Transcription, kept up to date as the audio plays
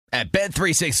At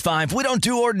Bet365, we don't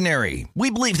do ordinary. We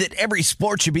believe that every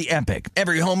sport should be epic.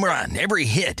 Every home run, every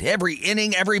hit, every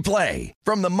inning, every play.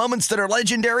 From the moments that are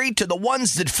legendary to the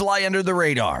ones that fly under the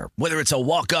radar. Whether it's a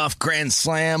walk-off grand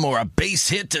slam or a base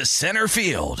hit to center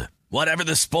field. Whatever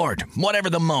the sport, whatever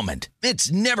the moment.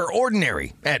 It's never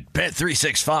ordinary at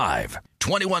Bet365.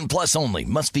 21 plus only.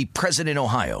 Must be present in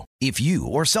Ohio. If you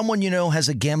or someone you know has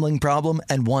a gambling problem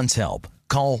and wants help,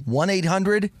 call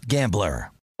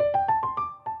 1-800-GAMBLER.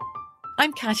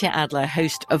 I'm Katya Adler,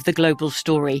 host of The Global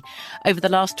Story. Over the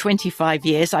last 25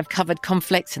 years, I've covered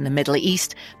conflicts in the Middle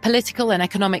East, political and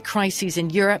economic crises in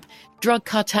Europe, drug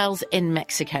cartels in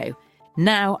Mexico.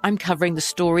 Now I'm covering the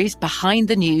stories behind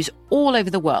the news all over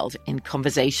the world in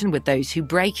conversation with those who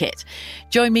break it.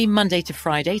 Join me Monday to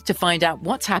Friday to find out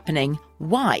what's happening,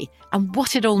 why, and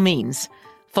what it all means.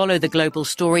 Follow The Global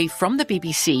Story from the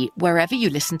BBC wherever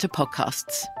you listen to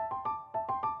podcasts.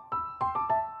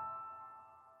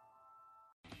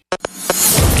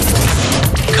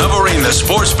 Covering the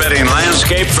sports betting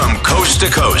landscape from coast to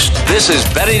coast. This is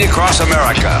Betting Across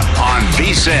America on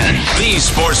VSiN, the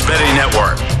Sports Betting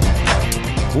Network.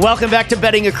 Welcome back to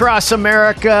Betting Across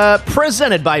America,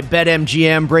 presented by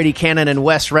BetMGM. Brady Cannon and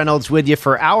Wes Reynolds with you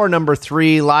for hour number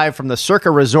 3, live from the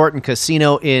Circa Resort and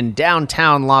Casino in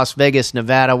downtown Las Vegas,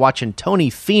 Nevada, watching Tony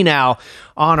Finau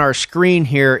on our screen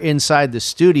here inside the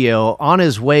studio on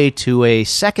his way to a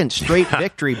second straight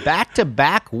victory,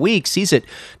 back-to-back weeks. He's at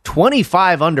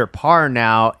 25 under par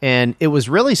now, and it was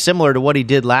really similar to what he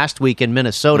did last week in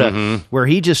Minnesota, where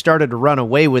he just started to run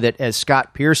away with it as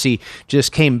Scott Piercy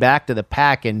just came back to the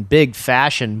pack in big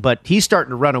fashion, but he's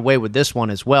starting to run away with this one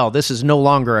as well. This is no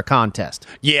longer a contest.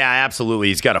 Yeah, absolutely.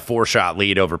 He's got a 4-shot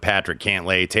lead over Patrick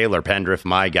Cantlay. Taylor Pendrith,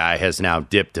 my guy, has now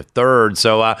dipped to third.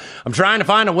 So I'm trying to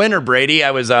find a winner, Brady. I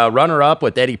was runner-up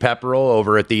with Eddie Pepperell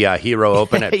over at the Hero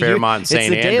Open at Fairmont St.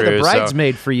 Andrews. It's the day of the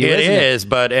bridesmaid for you, isn't it? It is,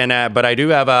 but I do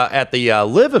have at the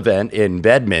Live event in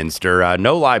Bedminster,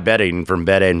 no live betting from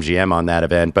BetMGM on that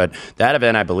event, but that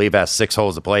event, I believe, has 6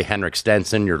 holes to play. Henrik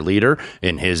Stenson, your leader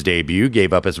in his debut,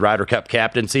 gave up his Ryder Cup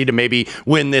captaincy to maybe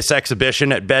win this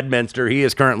exhibition at Bedminster. He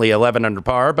is currently 11 under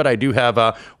par, but I do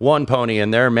have one pony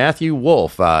in there, Matthew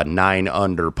Wolff, 9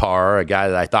 under par, a guy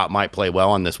that I thought might play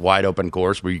well on this wide open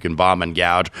course where you can bomb and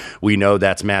gouge. We know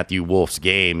that's Matthew Wolff's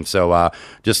game. So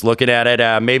just looking at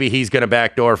it, maybe he's going to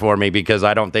backdoor for me because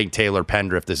I don't think Taylor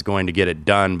Pendrith is going to get it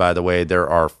done. By the way, there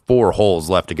are 4 holes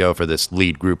left to go for this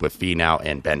lead group with Finau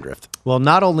and Pendrith. Well,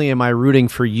 not only am I rooting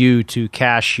for you to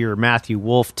cash your Matthew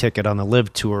Wolff ticket on the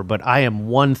Live Tour, but I am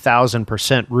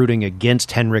 1,000% rooting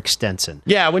against Henrik Stenson.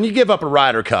 Yeah, when you give up a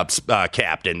Ryder Cup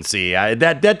captaincy,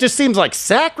 that just seems like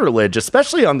sacrilege,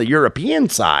 especially on the European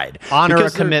side. Honor a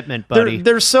commitment, buddy.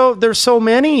 There's so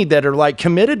many that are like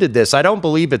committed to this. I don't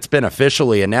believe it's been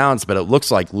officially announced, but it looks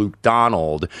like Luke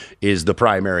Donald is the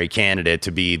primary candidate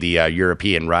to be the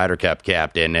European Ryder Cup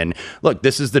captain. And look,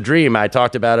 this is the dream. I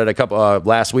talked about it a couple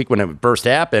last week when it first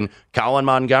happened. Colin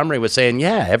Montgomery was saying,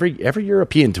 yeah, every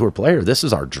European Tour player, this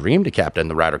is our dream to captain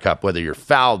the Ryder Cup, whether you're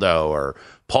Faldo or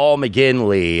Paul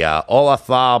McGinley,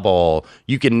 Olafable,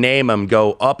 you can name them,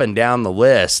 go up and down the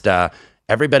list.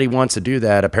 Everybody wants to do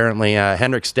that. Apparently,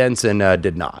 Henrik Stenson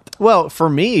did not. Well, for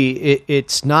me,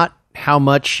 it's not how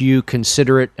much you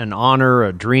consider it an honor,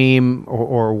 a dream,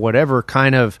 or whatever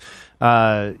kind of,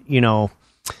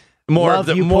 more of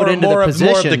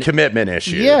the commitment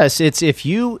issue. Yes, it's if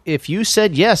you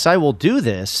said yes, I will do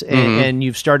this, and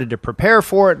you've started to prepare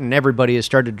for it, and everybody has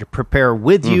started to prepare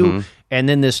with you, and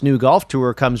then this new golf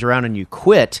tour comes around and you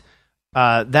quit.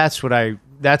 That's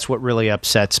what really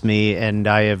upsets me, and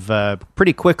I have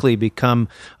pretty quickly become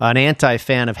an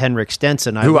anti-fan of Henrik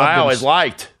Stenson. Who I always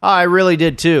liked. I really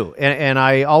did too, and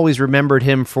I always remembered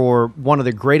him for one of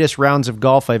the greatest rounds of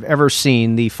golf I've ever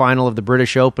seen, the final of the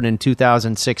British Open in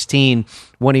 2016,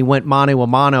 when he went mano a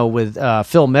mano with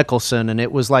Phil Mickelson, and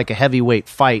it was like a heavyweight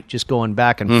fight just going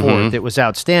back and forth. It was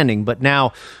outstanding, but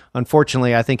now,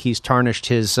 unfortunately, I think he's tarnished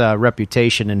his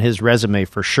reputation and his resume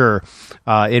for sure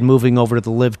in moving over to the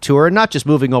Live Tour. And not just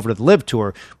moving over to the Live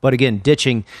Tour, but again,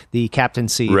 ditching the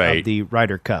captaincy of the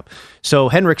Ryder Cup. So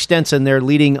Henrik Stenson there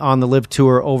leading on the Live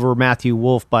Tour over Matthew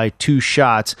Wolff by 2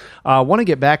 shots. I want to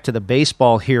get back to the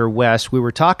baseball here, Wes. We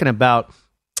were talking about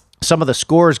some of the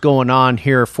scores going on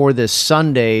here for this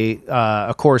Sunday,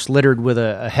 of course, littered with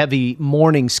a heavy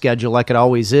morning schedule like it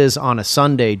always is on a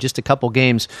Sunday. Just a couple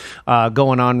games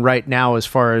going on right now as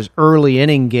far as early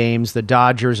inning games, the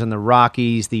Dodgers and the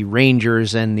Rockies, the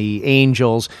Rangers and the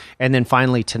Angels. And then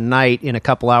finally tonight, in a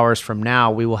couple hours from now,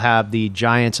 we will have the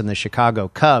Giants and the Chicago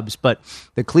Cubs. But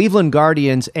the Cleveland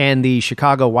Guardians and the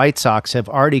Chicago White Sox have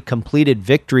already completed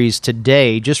victories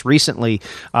today. Just recently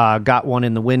got one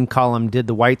in the win column, did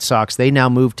the White Sox. They now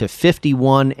move to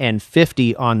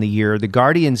 51-50 on the year. The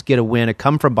Guardians get a win, a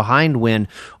come-from-behind win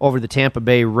over the Tampa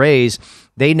Bay Rays.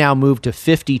 They now move to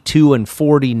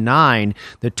 52-49.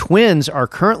 The Twins are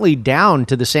currently down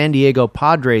to the San Diego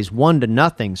Padres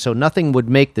 1-0. So nothing would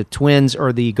make the Twins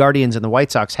or the Guardians and the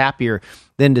White Sox happier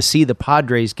than to see the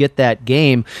Padres get that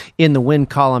game in the win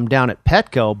column down at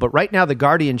Petco. But right now, the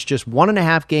Guardians just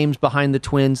 1.5 games behind the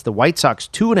Twins, the White Sox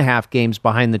 2.5 games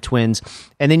behind the Twins,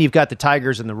 and then you've got the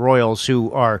Tigers and the Royals,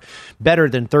 who are better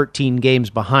than 13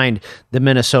 games behind the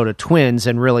Minnesota Twins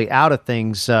and really out of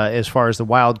things as far as the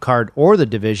wild card or the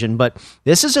division. But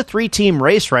this is a 3-team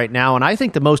race right now, and I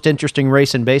think the most interesting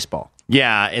race in baseball.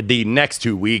 Yeah, the next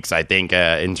 2 weeks, I think,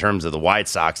 in terms of the White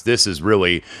Sox, this is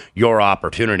really your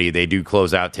opportunity. They do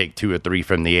close out, take 2 or 3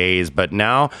 from the A's, but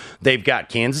now they've got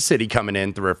Kansas City coming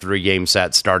in through a 3-game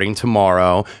set starting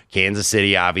tomorrow. Kansas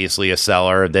City, obviously a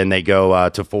seller. Then they go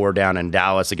to 4 down in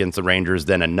Dallas against the Rangers.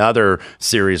 Then another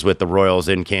series with the Royals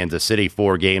in Kansas City,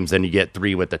 4 games. Then you get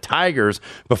 3 with the Tigers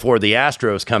before the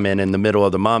Astros come in the middle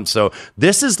of the month. So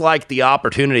this is like the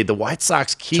opportunity. The White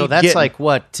Sox keep So that's like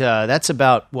what? That's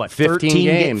about what? 15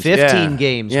 games. 15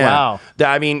 games. Yeah. Wow.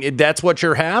 I mean, that's what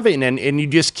you're having. And you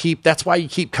just keep, that's why you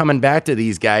keep coming back to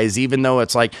these guys, even though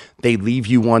it's like they leave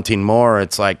you wanting more.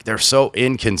 It's like they're so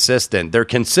inconsistent. They're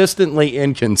consistently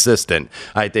inconsistent,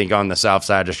 I think, on the south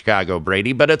side of Chicago,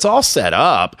 Brady. But it's all set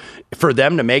up for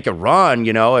them to make a run.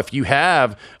 You know, if you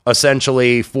have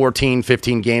essentially 14,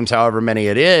 15 games, however many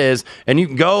it is, and you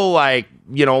can go like,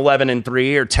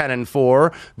 11-3 or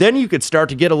 10-4, then you could start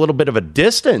to get a little bit of a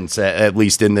distance, at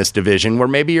least in this division, where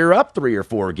maybe you're up 3 or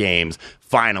 4 games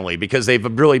finally, because they've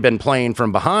really been playing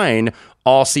from behind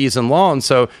all season long.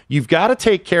 So you've got to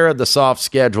take care of the soft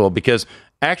schedule, because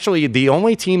actually the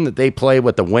only team that they play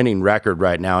with the winning record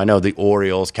right now, I know the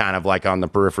Orioles kind of like on the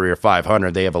periphery are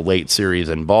 500. They have a late series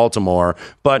in Baltimore,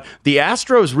 but the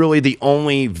Astros really the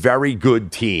only very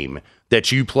good team that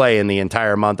you play in the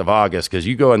entire month of August, because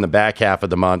you go in the back half of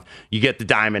the month, you get the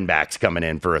Diamondbacks coming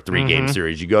in for a 3-game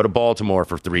series. You go to Baltimore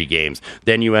for 3 games.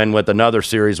 Then you end with another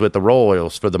series with the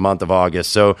Royals for the month of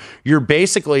August. So you're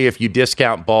basically, if you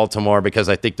discount Baltimore, because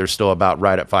I think they're still about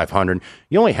right at 500,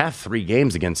 you only have 3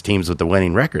 games against teams with the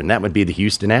winning record, and that would be the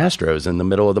Houston Astros in the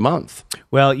middle of the month.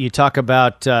 Well, you talk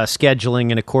about scheduling,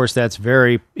 and of course that's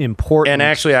very important. And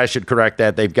actually, I should correct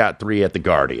that. They've got 3 at the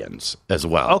Guardians as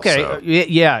well. Okay, so.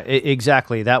 Yeah,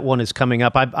 exactly. That one is coming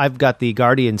up. I've got the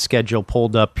Guardians schedule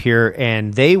pulled up here,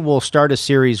 and they will start a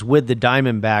series with the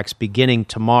Diamondbacks beginning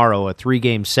tomorrow, a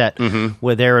 3-game set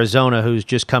with Arizona, who's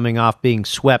just coming off being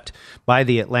swept by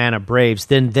the Atlanta Braves.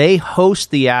 Then they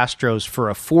host the Astros for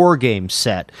a 4-game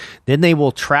set. Then they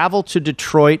will travel to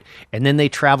Detroit, and then they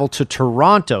travel to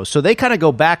Toronto. So they kind of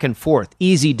go back and forth,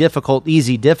 easy, difficult,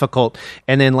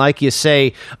 and then, like you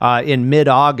say, in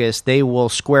mid-August, they will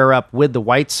square up with the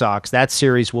White Sox. That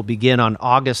series will begin on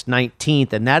August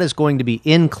 19th, and that is going to be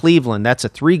in Cleveland. That's a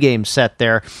 3-game set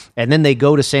there, and then they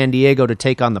go to San Diego to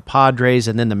take on the Padres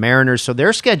and then the Mariners. So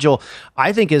their schedule,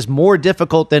 I think, is more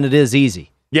difficult than it is easy.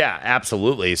 Yeah,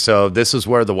 absolutely. So this is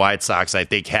where the White Sox, I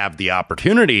think, have the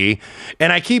opportunity.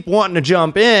 And I keep wanting to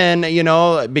jump in,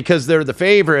 because they're the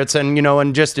favorites. And,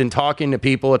 and just in talking to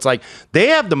people, it's like they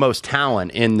have the most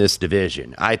talent in this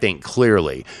division, I think,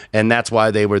 clearly. And that's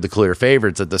why they were the clear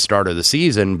favorites at the start of the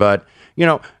season. But,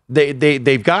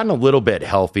 they've gotten a little bit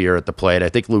healthier at the plate. I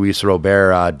think Luis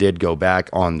Robert did go back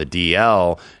on the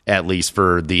DL, at least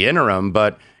for the interim.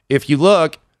 But if you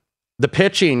look, the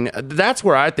pitching, that's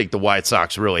where I think the White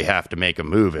Sox really have to make a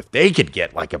move. If they could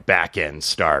get like a back-end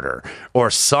starter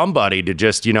or somebody to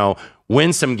just,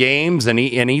 win some games and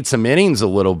eat some innings a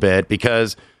little bit,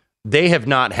 because they have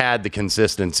not had the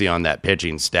consistency on that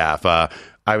pitching staff.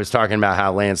 I was talking about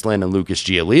how Lance Lynn and Lucas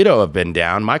Giolito have been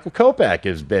down. Michael Kopech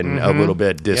has been a little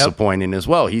bit disappointing as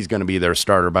well. He's going to be their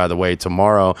starter, by the way,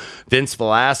 tomorrow. Vince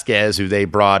Velasquez, who they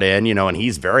brought in, and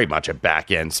he's very much a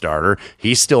back-end starter.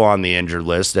 He's still on the injured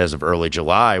list as of early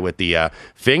July with the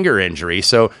finger injury.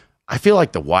 So I feel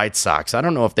like the White Sox, I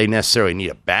don't know if they necessarily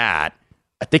need a bat.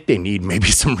 I think they need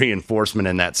maybe some reinforcement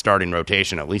in that starting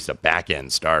rotation, at least a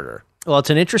back-end starter. Well,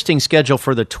 it's an interesting schedule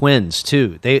for the Twins,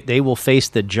 too. They will face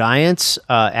the Giants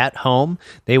at home.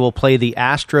 They will play the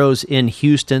Astros in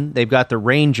Houston. They've got the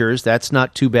Rangers. That's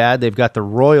not too bad. They've got the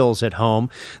Royals at home.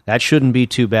 That shouldn't be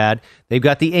too bad. They've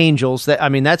got the Angels.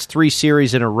 That's 3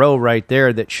 series in a row right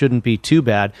there that shouldn't be too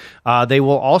bad. They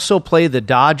will also play the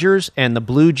Dodgers and the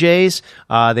Blue Jays.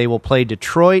 They will play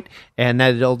Detroit, and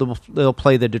they'll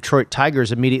play the Detroit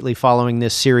Tigers immediately following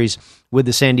this series with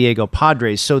the San Diego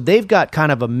Padres. So they've got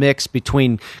kind of a mix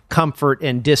between comfort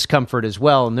and discomfort as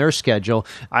well in their schedule.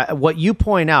 What you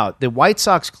point out, the White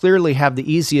Sox clearly have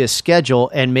the easiest schedule,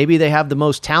 and maybe they have the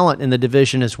most talent in the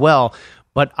division as well.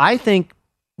 But I think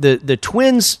the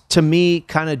Twins, to me,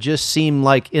 kind of just seem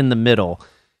like in the middle.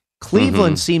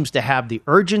 Cleveland seems to have the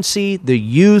urgency, the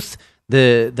youth,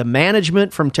 the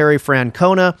management from Terry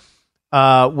Francona,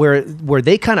 where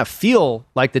they kind of feel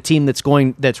like the team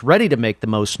that's ready to make the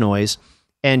most noise.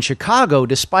 And Chicago,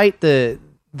 despite the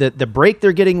break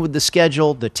they're getting with the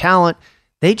schedule, the talent,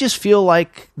 they just feel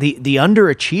like the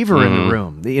underachiever in the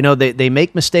room. They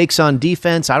make mistakes on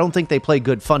defense. I don't think they play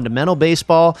good fundamental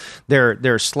baseball.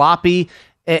 They're sloppy,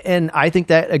 and I think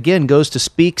that again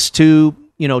speaks to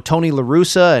Tony La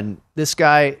Russa, and this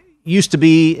guy used to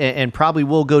be and probably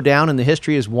will go down in the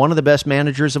history as one of the best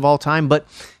managers of all time. But,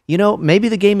 maybe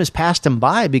the game has passed him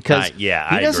by because he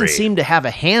doesn't seem to have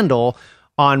a handle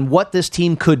on what this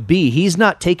team could be. He's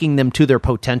not taking them to their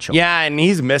potential. Yeah, and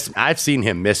I've seen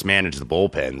him mismanage the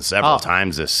bullpen several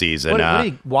times this season. What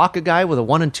did he walk a guy with a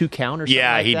 1-2 count or something?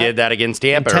 Yeah, he did that against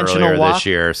Tampa Intentional earlier walk? This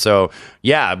year. So,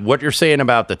 yeah, what you're saying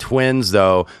about the Twins,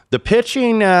 though, the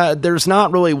pitching, there's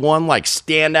not really one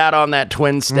standout on that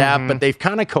Twins staff, but they've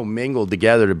kind of commingled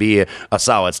together to be a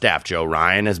solid staff. Joe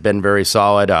Ryan has been very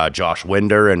solid. Josh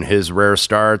Winder and his rare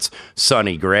starts.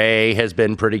 Sonny Gray has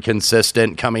been pretty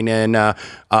consistent coming in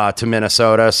to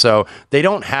Minnesota. So they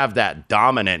don't have that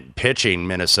dominant pitching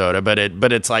Minnesota, but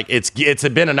it's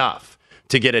been enough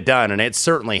to get it done, and it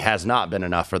certainly has not been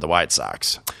enough for the White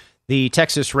Sox. The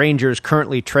Texas Rangers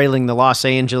currently trailing the Los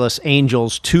Angeles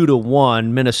Angels 2-1.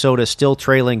 Minnesota still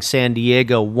trailing San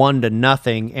Diego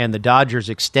 1-0, and the Dodgers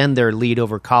extend their lead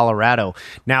over Colorado,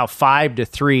 now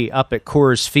 5-3 up at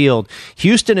Coors Field.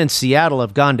 Houston and Seattle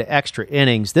have gone to extra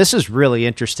innings. This is really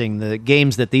interesting, the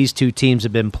games that these two teams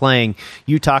have been playing.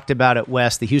 You talked about it,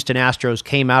 Wes. The Houston Astros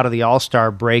came out of the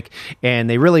All-Star break, and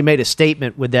they really made a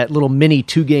statement with that little mini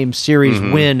 2-game series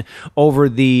win over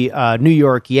the New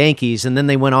York Yankees, and then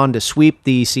they went on to sweep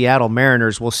the Seattle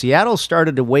Mariners. Well, Seattle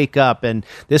started to wake up, and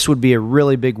this would be a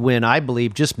really big win, I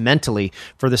believe, just mentally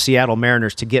for the Seattle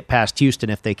Mariners to get past Houston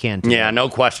if they can. Yeah, no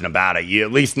question about it. You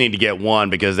at least need to get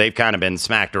one because they've kind of been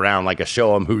smacked around like a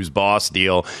show 'em who's boss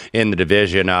deal in the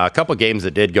division. A couple games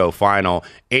that did go final,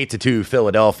 8-2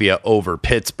 Philadelphia over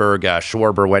Pittsburgh.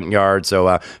 Schwarber went yard,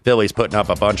 so Philly's putting up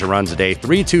a bunch of runs today.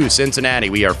 3-2 Cincinnati.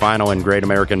 We are final in Great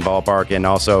American Ballpark, and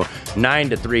also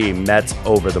 9-3 Mets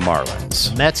over the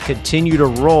Marlins. Mets continue to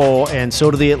roll, and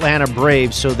so do the Atlanta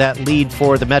Braves, so that lead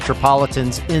for the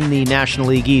Metropolitans in the National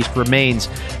League East remains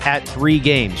at 3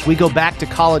 games. We go back to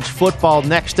college football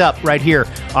next up right here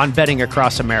on Betting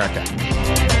Across America.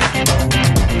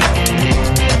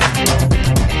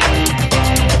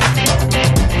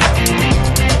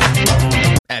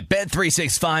 At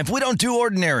Bet365, we don't do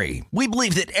ordinary. We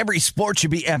believe that every sport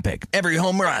should be epic. Every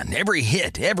home run, every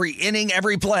hit, every inning,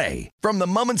 every play. From the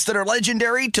moments that are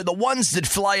legendary to the ones that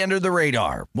fly under the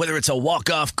radar. Whether it's a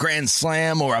walk-off grand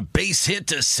slam or a base hit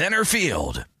to center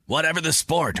field. Whatever the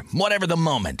sport, whatever the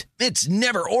moment. It's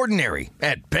never ordinary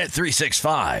at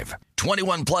Bet365.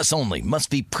 21 plus only. Must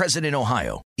be present in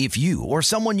Ohio. If you or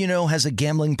someone you know has a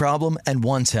gambling problem and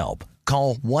wants help,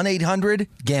 call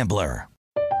 1-800-GAMBLER.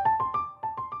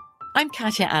 I'm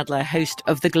Katya Adler, host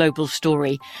of The Global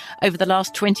Story. Over the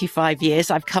last 25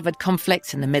 years, I've covered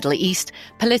conflicts in the Middle East,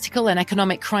 political and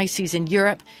economic crises in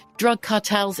Europe, drug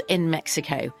cartels in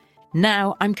Mexico.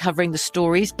 Now I'm covering the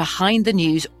stories behind the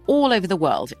news all over the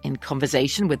world in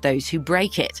conversation with those who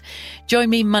break it. Join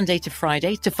me Monday to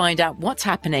Friday to find out what's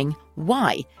happening,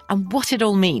 why, and what it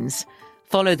all means.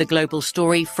 Follow The Global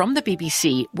Story from the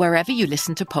BBC wherever you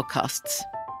listen to podcasts.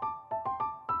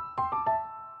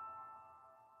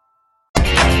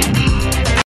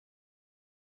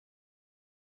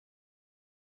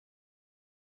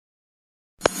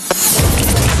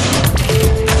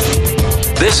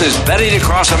 This is Betting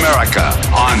Across America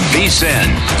on VSiN,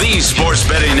 the Sports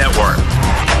Betting Network.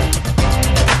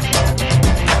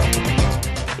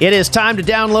 It is time to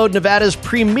download Nevada's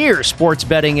premier sports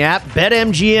betting app,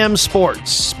 BetMGM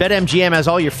Sports. BetMGM has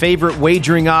all your favorite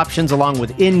wagering options along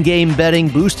with in-game betting,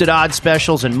 boosted odds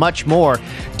specials, and much more.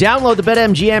 Download the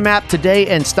BetMGM app today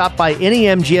and stop by any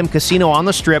MGM casino on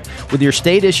the Strip with your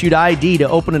state-issued ID to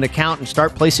open an account and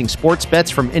start placing sports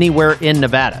bets from anywhere in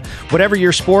Nevada. Whatever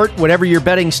your sport, whatever your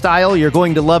betting style, you're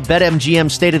going to love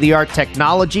BetMGM's state-of-the-art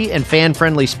technology and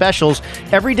fan-friendly specials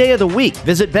every day of the week.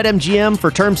 Visit BetMGM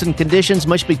for terms and conditions.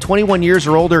 Must be 21 years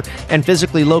or older and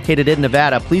physically located in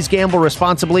Nevada. Please gamble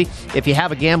responsibly. If you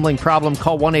have a gambling problem,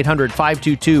 call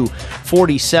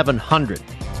 1-800-522-4700.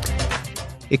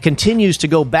 It continues to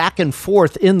go back and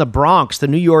forth in the Bronx. The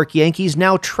New York Yankees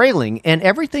now trailing, and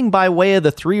everything by way of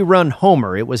the 3-run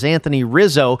homer. It was Anthony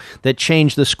Rizzo that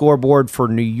changed the scoreboard for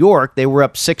New York. They were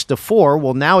up 6-4.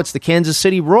 Well, now it's the Kansas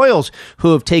City Royals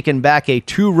who have taken back a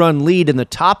 2-run lead in the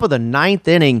top of the 9th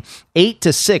inning,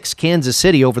 8-6 Kansas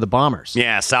City over the Bombers.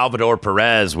 Yeah, Salvador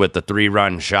Perez with the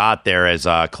 3-run shot there as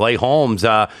Clay Holmes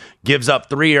gives up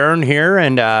 3 earned here,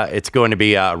 and it's going to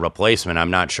be a replacement.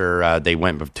 I'm not sure they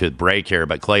went to break here,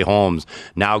 but Clay Holmes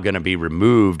now going to be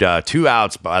removed. 2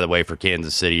 outs, by the way, for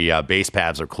Kansas City. Base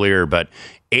paths are clear, but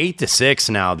 8-6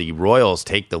 now the Royals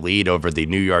take the lead over the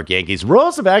New York Yankees.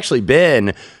 Royals have actually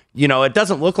been... it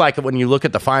doesn't look like it when you look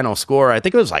at the final score. I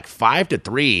think it was like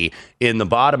 5-3 in the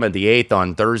bottom of the 8th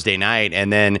on Thursday night.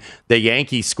 And then the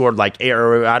Yankees scored I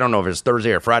don't know if it was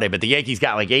Thursday or Friday, but the Yankees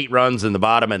got like 8 runs in the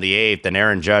bottom of the 8th, and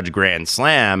Aaron Judge grand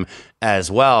slam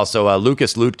as well. So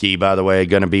Lucas Luetke, by the way,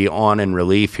 going to be on in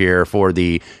relief here for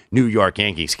the New York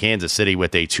Yankees. Kansas City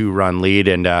with a 2-run lead.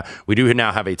 And we do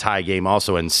now have a tie game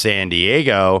also in San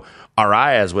Diego.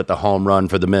 Arias with the home run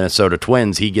for the Minnesota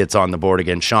Twins. He gets on the board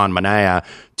against Sean Manaea.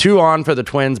 2 on for the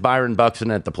Twins. Byron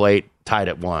Buxton at the plate, tied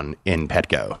at 1 in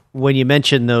Petco. When you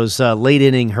mention those late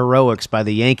inning heroics by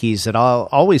the Yankees, it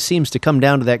always seems to come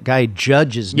down to that guy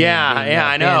Judge's name. Yeah,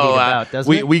 I know.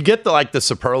 We get the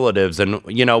superlatives, and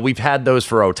we've had those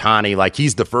for Ohtani. Like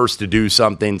he's the first to do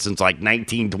something since like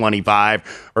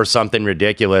 1925 or something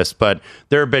ridiculous. But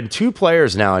there have been 2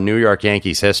 players now in New York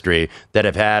Yankees history that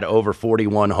have had over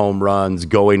 41 home runs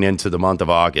going into the month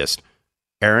of August.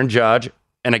 Aaron Judge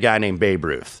and a guy named Babe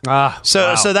Ruth.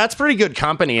 So that's pretty good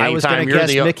company. I was going to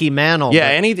guess Mickey Mantle. Yeah,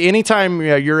 anytime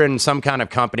you're in some kind of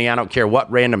company, I don't care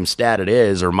what random stat it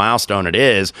is or milestone it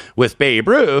is, with Babe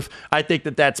Ruth, I think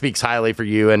that speaks highly for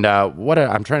you. And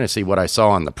I'm trying to see what I saw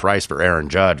on the price for Aaron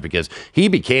Judge, because he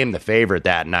became the favorite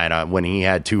that night when he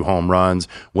had 2 home runs,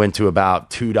 went to about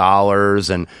 $2,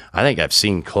 and I think I've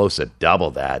seen close to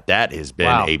double that. That has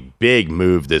been a big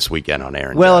move this weekend on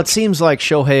Aaron Judge. Well, it seems like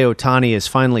Shohei Ohtani has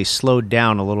finally slowed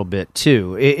down a little bit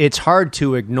too. It's hard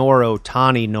to ignore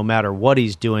Ohtani no matter what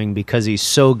he's doing, because he's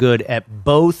so good at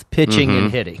both pitching and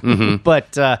hitting.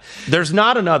 But there's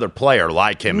not another player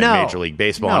like him in Major League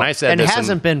Baseball. No, and I said and this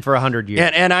hasn't been for 100 years.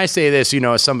 And I say this,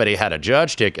 as somebody has a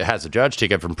Judge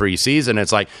ticket from preseason,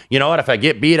 it's like, what, if I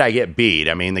get beat, I get beat.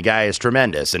 I mean, the guy is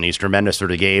tremendous, and he's tremendous for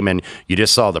the game, and you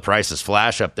just saw the prices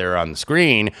flash up there on the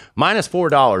screen.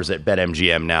 -$4 at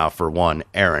BetMGM now for 1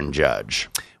 Aaron Judge.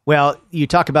 Well, you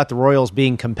talk about the Royals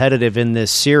being competitive in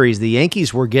this series. The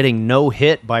Yankees were getting no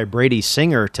hit by Brady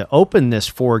Singer to open this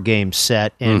 4-game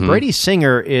set. And Brady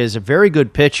Singer is a very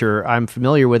good pitcher. I'm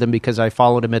familiar with him because I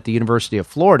followed him at the University of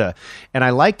Florida. And I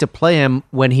like to play him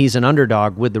when he's an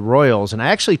underdog with the Royals. And I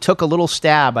actually took a little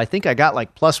stab. I think I got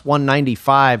like plus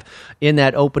 195 in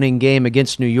that opening game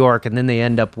against New York. And then they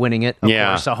end up winning it. Of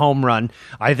course, a home run.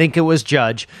 I think it was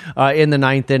Judge. In the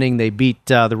 9th inning, they beat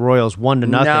the Royals 1-0.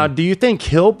 Now, do you think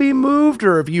he'll be moved,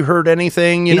 or have you heard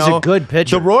anything? He's a good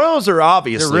pitcher. The Royals are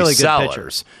obviously really good sellers,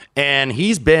 pitchers. and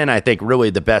he's been, I think, really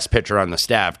the best pitcher on the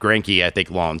staff. Greinke, I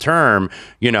think, long term,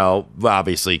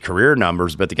 obviously career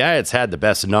numbers, but the guy that's had the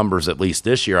best numbers, at least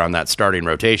this year, on that starting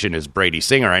rotation is Brady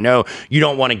Singer. I know you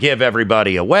don't want to give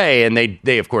everybody away, and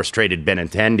they of course traded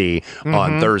Benintendi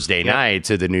on Thursday night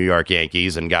to the New York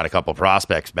Yankees and got a couple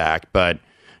prospects back, but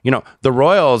the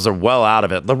Royals are well out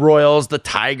of it. The Royals, the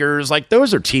Tigers,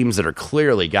 those are teams that are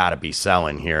clearly got to be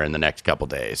selling here in the next couple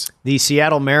days. The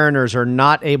Seattle Mariners are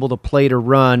not able to plate a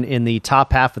run in the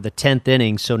top half of the 10th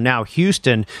inning, so now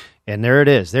Houston And there it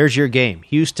is. There's your game.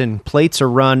 Houston plates a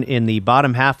run in the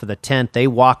bottom half of the 10th. They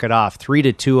walk it off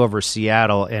 3-2 over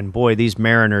Seattle. And boy, these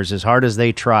Mariners, as hard as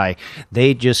they try,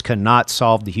 they just cannot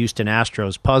solve the Houston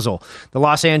Astros puzzle. The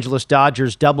Los Angeles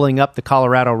Dodgers doubling up the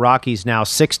Colorado Rockies now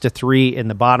 6-3 in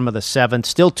the bottom of the 7th.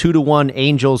 Still 2-1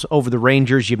 Angels over the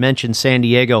Rangers. You mentioned San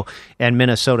Diego and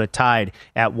Minnesota tied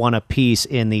at 1 apiece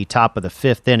in the top of the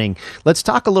 5th inning. Let's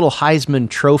talk a little Heisman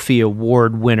Trophy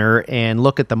Award winner and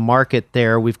look at the market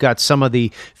there. We've got got some of the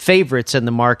favorites in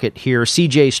the market here.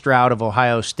 C.J. Stroud of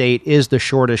Ohio State is the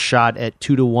shortest shot at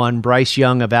 2-1. Bryce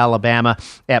Young of Alabama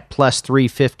at plus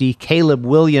 350. Caleb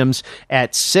Williams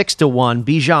at 6-1.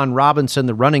 Bijan Robinson,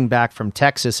 the running back from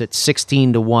Texas, at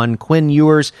 16-1. Quinn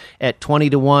Ewers at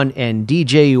 20-1, and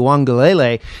DJ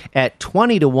Uiagalelei at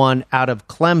 20-1 out of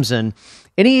Clemson.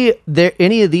 Any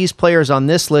of these players on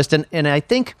this list, and I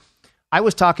think I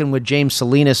was talking with James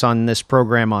Salinas on this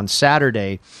program on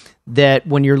Saturday, that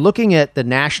when you're looking at the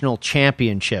national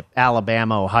championship,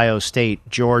 Alabama, Ohio State,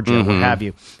 Georgia, what have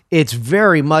you, it's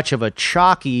very much of a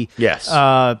chalky,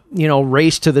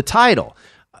 race to the title.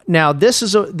 Now, this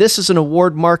is an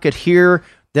award market here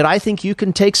that I think you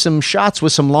can take some shots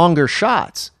with some longer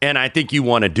shots. And I think you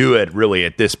want to do it really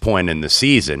at this point in the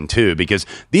season, too, because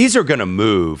these are going to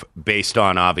move based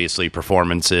on, obviously,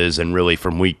 performances and really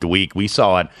from week to week. We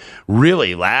saw it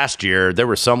really last year. There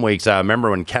were some weeks, I remember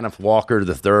when Kenneth Walker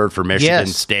III for Michigan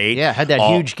State. Yeah, had that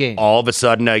huge game. All of a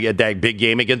sudden, that big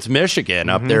game against Michigan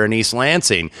up there in East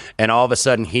Lansing, and all of a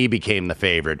sudden he became the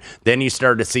favorite. Then you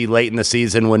started to see late in the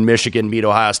season when Michigan beat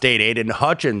Ohio State, Aiden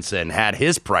Hutchinson had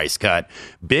his price cut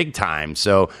big time.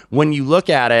 So when you look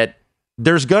at it,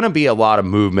 there's going to be a lot of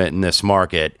movement in this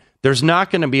market. There's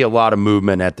not going to be a lot of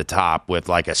movement at the top with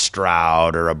like a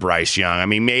Stroud or a Bryce Young. I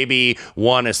mean, maybe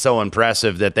one is so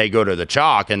impressive that they go to the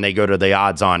chalk and they go to the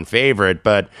odds-on favorite,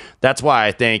 but that's why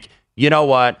I think, you know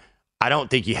what? I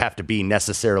don't think you have to be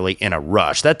necessarily in a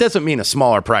rush. That doesn't mean a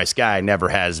smaller price guy never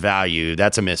has value.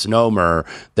 That's a misnomer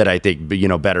that I think,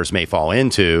 bettors may fall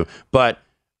into, but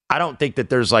I don't think that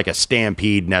there's like a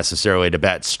stampede necessarily to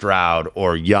bet Stroud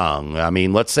or Young. I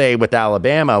mean, let's say with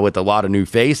Alabama, with a lot of new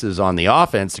faces on the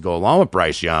offense to go along with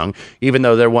Bryce Young, even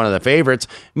though they're one of the favorites,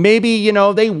 maybe,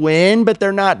 they win, but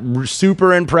they're not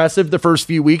super impressive the first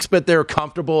few weeks, but they're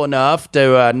comfortable enough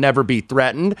to never be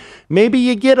threatened. Maybe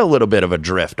you get a little bit of a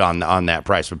drift on that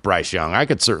price with Bryce Young. I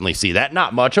could certainly see that.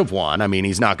 Not much of one. I mean,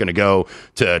 he's not going to go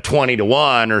to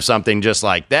 20-1 or something just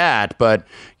like that, but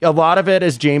a lot of it,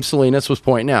 as James Salinas was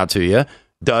pointing out to you,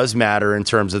 does matter in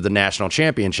terms of the national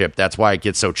championship. That's why it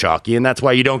gets so chalky, and that's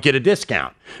why you don't get a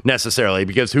discount necessarily,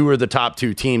 because who are the top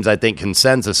two teams, I think,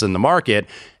 consensus in the market?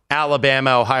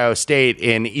 Alabama, Ohio State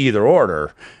in either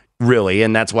order, really,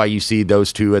 and that's why you see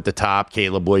those two at the top.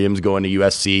 Caleb Williams going to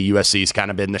USC. USC's kind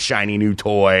of been the shiny new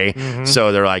toy,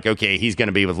 so they're like, okay, he's going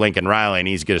to be with Lincoln Riley, and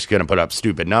he's just going to put up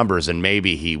stupid numbers, and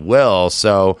maybe he will.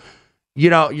 So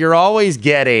you're always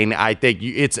getting, I think,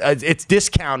 it's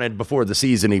discounted before the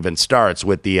season even starts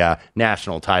with the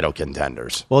national title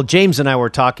contenders. Well, James and I were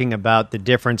talking about the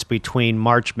difference between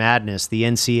March Madness, the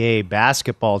NCAA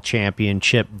basketball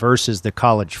championship, versus the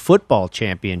college football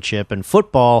championship. And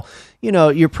football,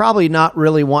 you're probably not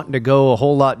really wanting to go a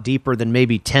whole lot deeper than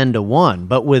maybe 10-1.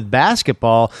 But with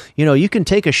basketball, you can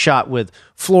take a shot with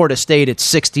Florida State at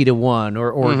 60-1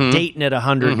 or Dayton at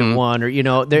 100-1, or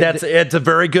it's a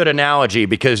very good analogy,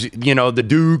 because the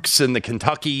Dukes and the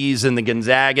Kentuckys and the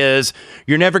Gonzagas,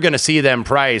 you're never going to see them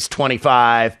price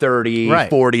 25, 30,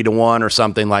 40-1 or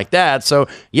something like that. So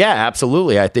yeah,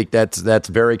 absolutely, I think that's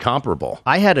very comparable.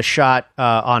 I had a shot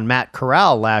on Matt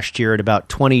Corral last year at about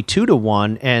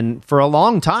 22-1, and for a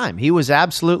long time he was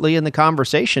absolutely in the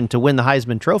conversation to win the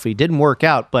Heisman Trophy. Didn't work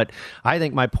out, but I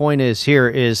think my point is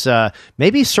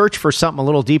maybe search for something a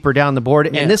little deeper down the board.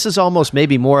 And this is almost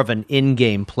maybe more of an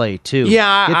in-game play too.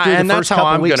 Yeah, and that's how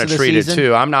I'm going to treat it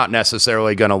too. I'm not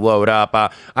necessarily going to load up.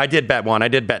 I did bet one. I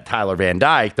did bet Tyler Van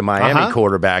Dyke, the Miami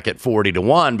quarterback, at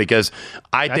 40-1, because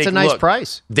that's a nice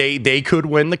price. They could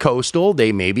win the Coastal.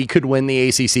 They maybe could win the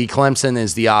ACC. Clemson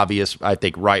is the obvious, I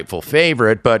think, rightful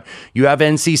favorite, but you have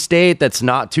NC State that's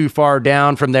not too far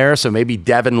down from there. So maybe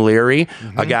Devin Leary,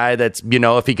 a guy that's,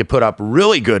 if he could put up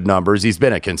really good numbers, he's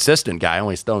been a consistent guy,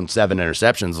 only thrown 7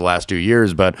 interceptions the last 2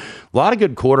 years, but a lot of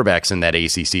good quarterbacks in that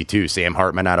ACC too. Sam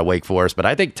Hartman out of Wake Forest, but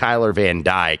I think Tyler Van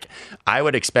Dyke, I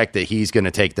would expect that he's going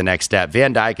to take the next step.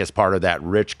 Van Dyke is part of that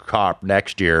rich crop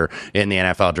next year in the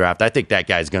NFL draft. I think that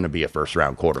guy's going to be a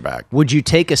first-round quarterback. Would you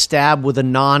take a stab with a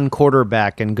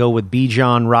non-quarterback and go with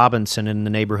Bijan Robinson in the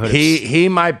neighborhood? He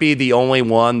might be the only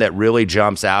one that really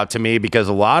jumps out to me, because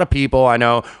a lot of people, I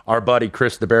know our buddy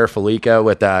Chris the Bear Felica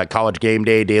with College Game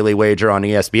Day Daily Wager on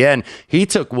ESPN, he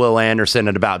took Will Anderson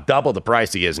at about double the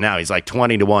price he is now. He's like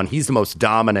 20-1. He's the most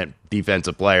dominant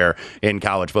defensive player in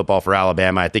college football for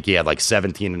Alabama. I think he had like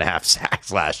 17.5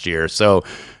 sacks last year. So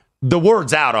the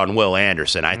word's out on Will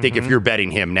Anderson. I think if you're betting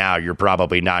him now, you're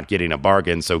probably not getting a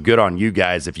bargain. So good on you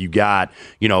guys if you got,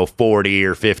 40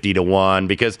 or 50 to 1,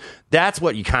 because that's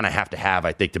what you kind of have to have,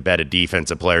 I think, to bet a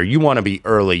defensive player. You want to be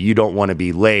early. You don't want to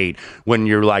be late when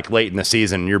you're like late in the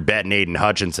season and you're betting Aiden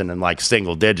Hutchinson in like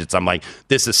single digits. I'm like,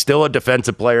 this is still a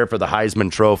defensive player for the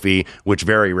Heisman Trophy, which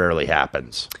very rarely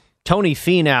happens. Tony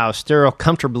Finau still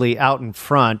comfortably out in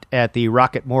front at the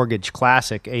Rocket Mortgage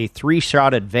Classic, a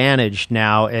 3-shot advantage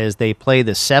now as they play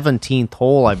the 17th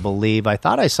hole, I believe. I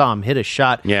thought I saw him hit a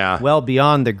shot well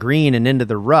beyond the green and into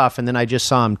the rough, and then I just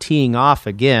saw him teeing off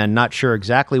again. Not sure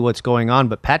exactly what's going on,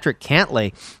 but Patrick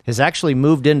Cantlay has actually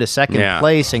moved into second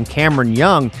place, and Cameron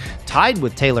Young tied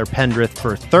with Taylor Pendrith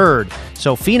for third.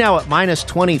 So Finau at minus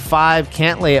 25,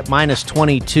 Cantlay at minus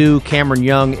 22, Cameron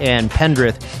Young and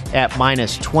Pendrith at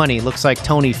minus 20. Looks like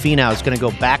Tony Finau is going to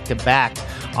go back-to-back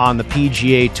on the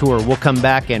PGA Tour. We'll come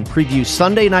back and preview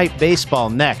Sunday Night Baseball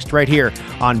next, right here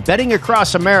on Betting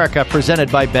Across America,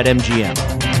 presented by BetMGM.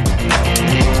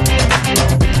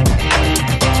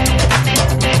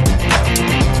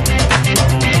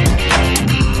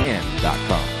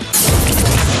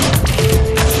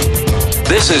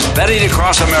 This is Betting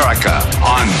Across America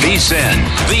on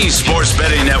VSiN, the Sports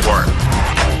Betting Network.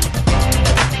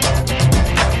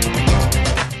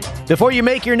 Before you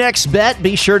make your next bet,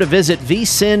 be sure to visit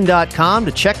vsin.com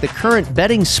to check the current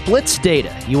betting splits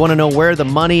data. You want to know where the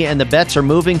money and the bets are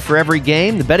moving for every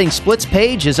game? The betting splits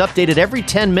page is updated every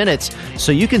 10 minutes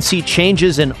so you can see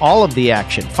changes in all of the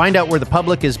action. Find out where the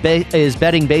public is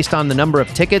betting based on the number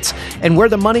of tickets and where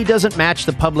the money doesn't match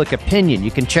the public opinion.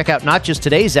 You can check out not just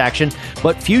today's action,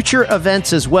 but future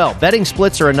events as well. Betting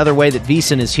splits are another way that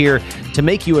VSiN is here to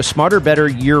make you a smarter, better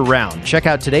year-round. Check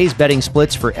out today's betting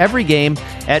splits for every game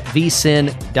at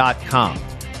vsin.com.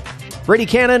 Brady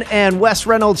Cannon and Wes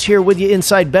Reynolds here with you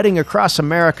inside Betting Across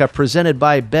America, presented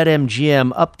by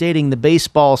BetMGM, updating the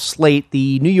baseball slate.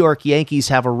 The New York Yankees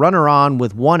have a runner on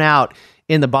with one out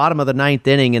in the bottom of the ninth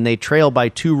inning, and they trail by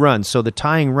 2 runs. So the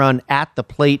tying run at the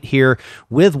plate here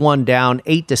with one down,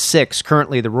 8-6.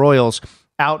 Currently the Royals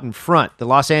out in front. The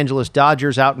Los Angeles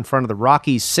Dodgers out in front of the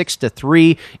Rockies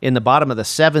 6-3 in the bottom of the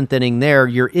 7th inning there.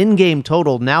 Your in-game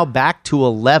total now back to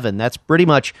 11. That's pretty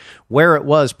much where it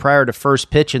was prior to first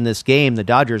pitch in this game. The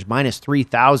Dodgers minus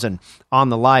 3,000 on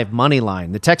the live money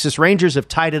line. The Texas Rangers have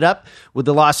tied it up with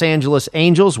the Los Angeles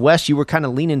Angels. Wes, you were kind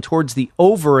of leaning towards the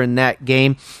over in that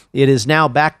game. It is now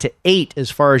back to 8 as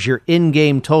far as your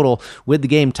in-game total, with the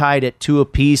game tied at 2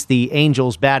 apiece. The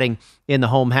Angels batting in the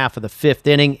home half of the 5th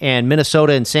inning, and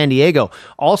Minnesota and San Diego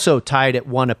also tied at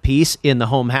 1 apiece in the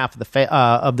home half of the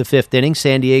 5th inning.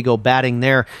 San Diego batting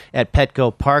there at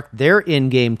Petco Park. Their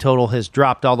in-game total has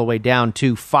dropped all the way down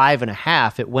to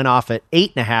 5.5. It went off at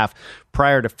 8.5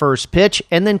 prior to first pitch.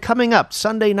 And then coming up,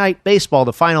 Sunday Night Baseball,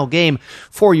 the final game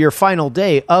for your final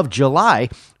day of July,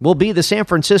 will be the San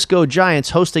Francisco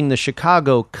Giants hosting the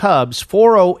Chicago Cubs,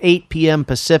 4:08 p.m.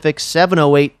 Pacific,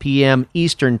 7:08 p.m.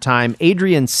 Eastern Time.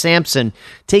 Adrian Sampson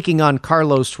taking on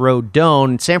Carlos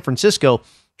Rodon. San Francisco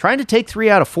trying to take 3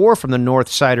 out of 4 from the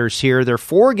Northsiders here. They're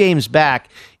 4 games back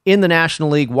in the National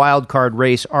League wildcard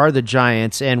race are the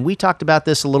Giants, and we talked about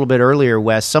this a little bit earlier,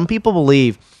 Wes. Some people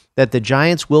believe that the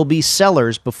Giants will be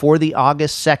sellers before the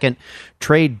August 2nd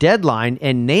trade deadline,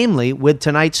 and namely with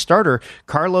tonight's starter,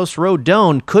 Carlos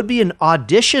Rodon, could be an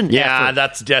audition effort.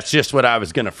 That's just what I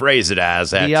was going to phrase it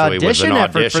as, actually. The audition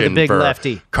effort for the big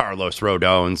lefty. Carlos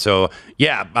Rodon. So,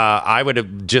 I would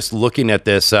have just looking at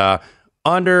this,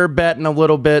 under betting a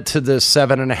little bit to the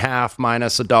 7.5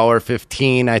 minus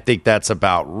 $1.15. I think that's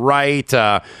about right.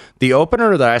 The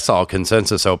opener that I saw,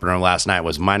 consensus opener last night,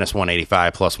 was minus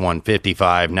 185 plus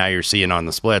 155. Now you're seeing on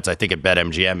the splits, I think at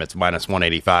BetMGM it's minus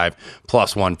 185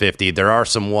 plus 150. There are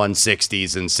some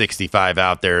 160s and 65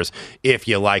 out there if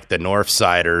you like the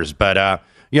Northsiders. But,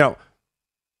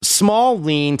 small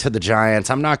lean to the Giants.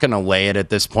 I'm not going to lay it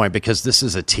at this point because this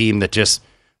is a team that just...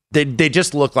 They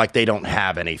just look like they don't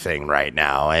have anything right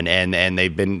now, and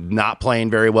they've been not playing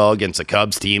very well against a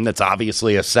Cubs team that's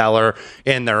obviously a seller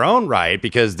in their own right,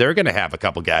 because they're going to have a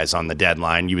couple guys on the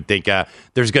deadline. You would think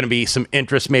there's going to be some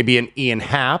interest maybe in Ian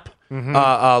Happ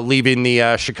leaving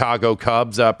the Chicago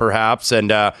Cubs perhaps,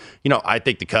 and I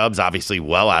think the Cubs obviously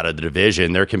well out of the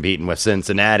division. They're competing with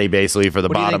Cincinnati basically for the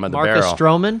bottom of the barrel. Marcus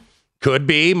Stroman? Could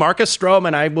be. Marcus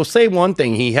Stroman, I will say one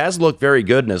thing. He has looked very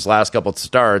good in his last couple of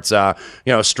starts.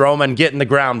 Stroman getting the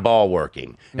ground ball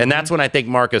working. And that's when I think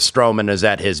Marcus Stroman is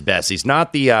at his best. He's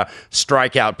not the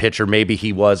strikeout pitcher maybe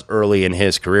he was early in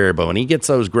his career, but when he gets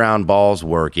those ground balls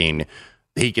working,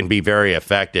 he can be very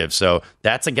effective. So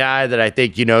that's a guy that I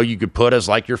think, you could put as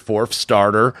like your 4th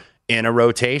starter in a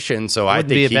rotation. So I Wouldn't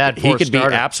be a think bad he fourth could be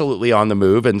starter. absolutely on the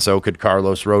move, and so could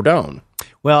Carlos Rodon.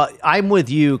 Well, I'm with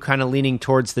you, kind of leaning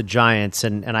towards the Giants,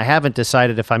 and I haven't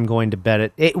decided if I'm going to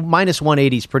bet it. Minus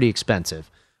 180 is pretty expensive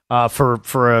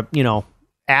for a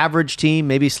average team,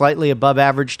 maybe slightly above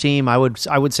average team. I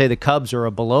would say the Cubs are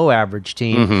a below average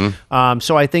team.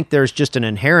 So I think there's just an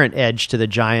inherent edge to the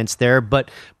Giants there.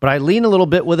 But I lean a little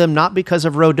bit with him, not because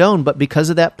of Rodon, but because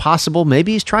of that possible.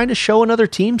 Maybe he's trying to show another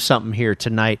team something here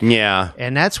tonight. Yeah.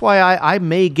 And that's why I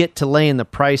may get to laying the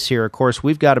price here. Of course,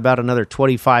 we've got about another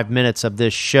 25 minutes of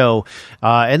this show.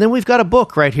 And then we've got a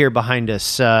book right here behind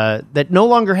us that no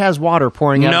longer has water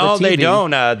pouring out of the TV. No, they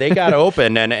don't. They got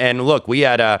open. And look, we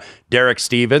had Derek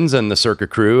Stevens and the Circa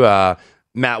crew,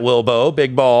 Matt Wilbo,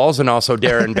 Big Balls, and also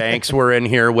Darren Banks were in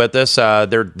here with us.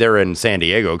 They're in San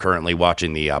Diego currently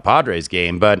watching the Padres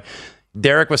game. But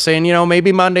Derek was saying,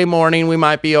 maybe Monday morning we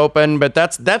might be open. But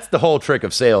that's the whole trick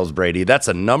of sales, Brady. That's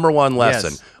a number one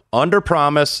lesson. Yes. Under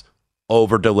promise,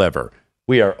 over deliver.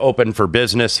 We are open for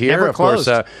business here. Never of course,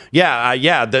 closed.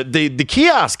 The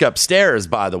kiosk upstairs,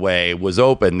 by the way, was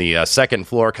open. The second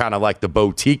floor, kind of like the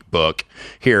boutique book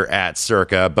here at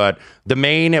Circa. But the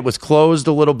main, it was closed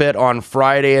a little bit on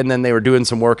Friday, and then they were doing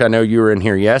some work. I know you were in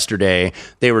here yesterday.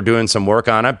 They were doing some work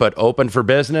on it, but open for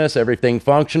business, everything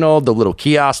functional. The little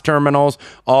kiosk terminals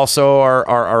also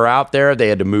are out there. They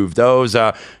had to move those.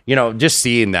 Just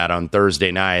seeing that on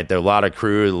Thursday night, there were a lot of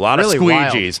crew, a lot Really of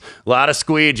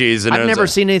squeegees. And I've never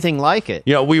seen anything like it.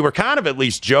 we were kind of at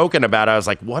least joking about it. I was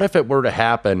like, what if it were to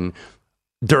happen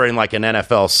during like an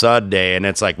NFL Sunday, and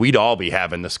it's like we'd all be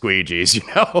having the squeegees,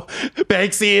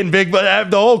 Banksy and Big, the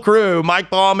whole crew, Mike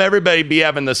Baum, everybody be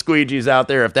having the squeegees out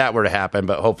there if that were to happen,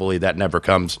 but hopefully that never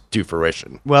comes to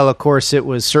fruition. Well, of course, it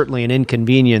was certainly an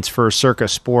inconvenience for Circa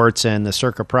Sports and the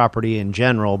Circa property in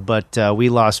general, but we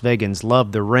Las Vegans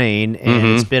love the rain, and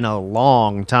it's been a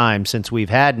long time since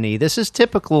we've had any. This is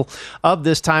typical of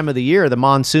this time of the year, the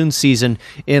monsoon season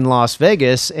in Las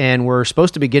Vegas, and we're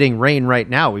supposed to be getting rain right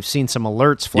now. We've seen some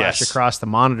alerts flash across the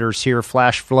monitors here,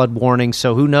 flash flood warning.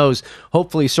 So who knows?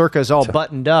 Hopefully Circa's all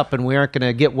buttoned up and we aren't going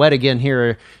to get wet again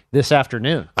here this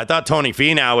afternoon. I thought Tony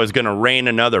Finau was going to rain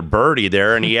another birdie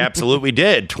there, and he absolutely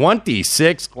did.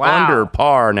 26 under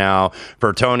par now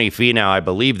for Tony Finau. I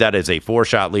believe that is a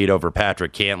 4-shot lead over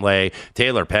Patrick Cantlay.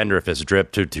 Taylor Pendrith has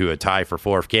dripped to a tie for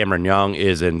fourth. Cameron Young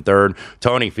is in third.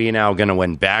 Tony Finau going to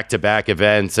win back-to-back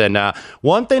events. And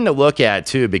one thing to look at,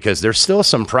 too, because there's still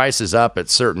some prices up at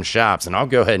certain shops, and I'll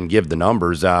go ahead and give the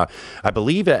numbers. I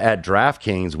believe at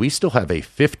DraftKings, we still have a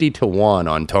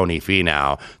 50-1 on Tony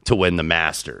Finau to win the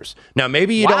Masters. Now,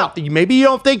 maybe you don't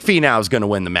think Finau is going to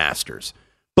win the Masters,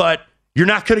 but you're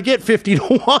not going to get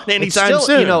 50-1 anytime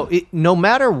soon. No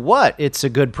matter what, it's a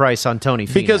good price on Tony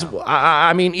Finau. Because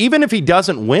even if he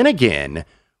doesn't win again,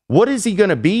 what is he going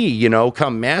to be?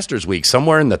 Come Masters week,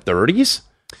 somewhere in the 30s.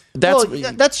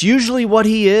 That's usually what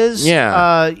he is.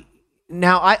 Yeah.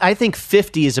 Now, I think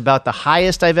 50 is about the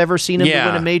highest I've ever seen him to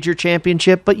win a major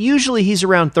championship, but usually he's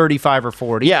around 35 or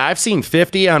 40. Yeah, I've seen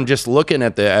 50. I'm just looking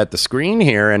at the screen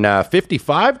here, and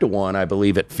 55-1, I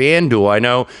believe, at FanDuel. I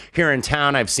know here in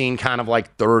town I've seen kind of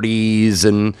like 30s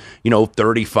and,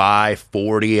 35,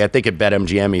 40. I think at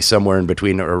BetMGM he's somewhere in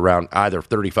between around either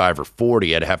 35 or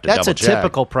 40. I'd have to double check. That's a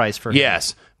typical price for him.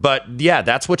 Yes. But, yeah,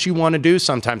 that's what you want to do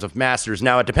sometimes with Masters.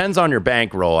 Now, it depends on your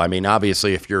bankroll. I mean,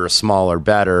 obviously, if you're a smaller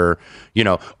bettor,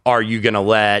 are you going to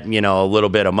let, a little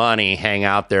bit of money hang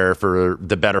out there for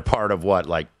the better part of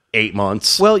 8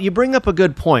 months? Well, you bring up a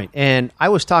good point, and I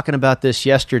was talking about this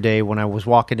yesterday when I was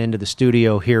walking into the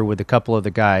studio here with a couple of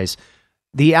the guys.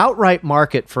 The outright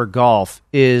market for golf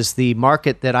is the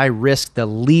market that I risk the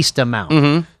least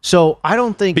amount. So I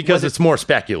don't think... Because it's more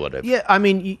speculative. Yeah, I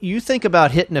mean, you think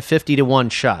about hitting a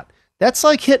 50-1 shot. That's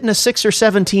like hitting a 6 or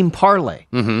 7 team parlay.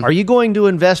 Are you going to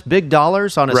invest big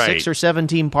dollars on a 6 or 7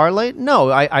 team parlay? No,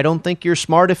 I don't think you're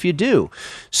smart if you do.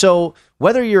 So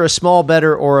whether you're a small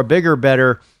bettor or a bigger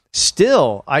bettor,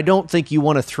 still, I don't think you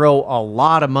want to throw a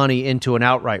lot of money into an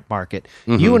outright market.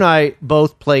 You and I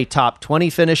both play top 20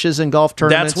 finishes in golf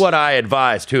tournaments. That's what I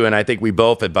advise, too, and I think we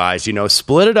both advise,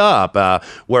 split it up,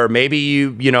 where maybe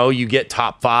you get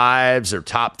top 5s or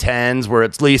top 10s, where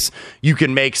at least you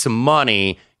can make some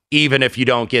money even if you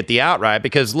don't get the outright.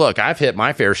 Because, look, I've hit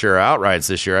my fair share of outrights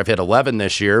this year. I've hit 11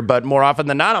 this year, but more often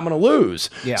than not, I'm going to lose.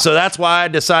 Yeah. So that's why I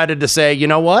decided to say, you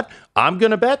know what? I'm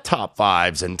going to bet top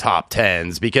 5s and top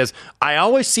 10s because I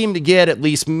always seem to get at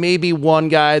least maybe one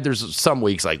guy. There's some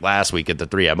weeks like last week at the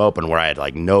 3M Open where I had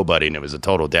like nobody and it was a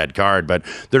total dead card, but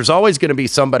there's always going to be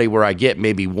somebody where I get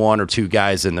maybe one or two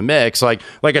guys in the mix, like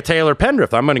a Taylor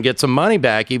Pendrith. I'm going to get some money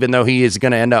back, even though he is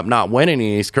going to end up not winning.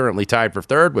 He's currently tied for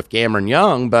third with Cameron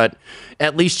Young, but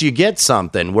at least you get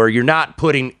something where you're not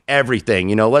putting everything.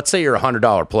 Let's say you're a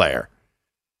 $100 player.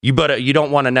 You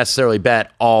don't want to necessarily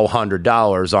bet all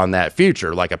 $100 on that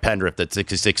future, like a Pendrith that's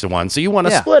 66-1. So you want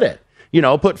to split it.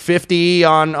 Put 50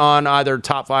 on either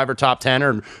top 5 or top 10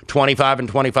 or 25 and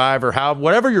 25 or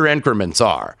whatever your increments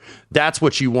are. That's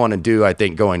what you want to do, I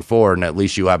think, going forward, and at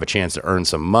least you have a chance to earn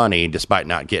some money despite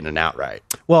not getting an outright.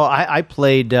 Well, I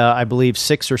played, I believe,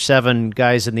 6 or 7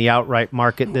 guys in the outright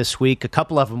market this week. A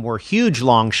couple of them were huge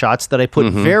long shots that I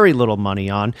put very little money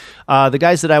on. The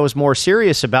guys that I was more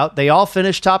serious about, they all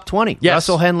finished top 20. Yes.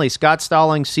 Russell Henley, Scott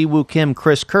Stallings, Siwoo Kim,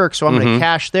 Chris Kirk, so I'm going to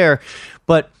cash there.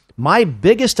 But my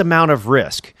biggest amount of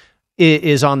risk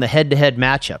is on the head-to-head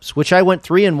matchups, which I went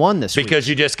 3-1 this week. Because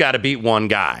you just got to beat one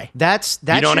guy. That's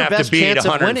you don't your have best to beat chance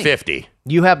 150. Of winning.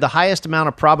 You have the highest amount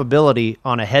of probability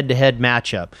on a head-to-head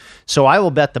matchup. So I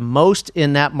will bet the most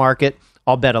in that market.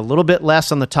 I'll bet a little bit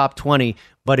less on the top 20,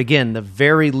 but again, the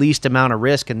very least amount of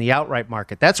risk in the outright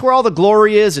market. That's where all the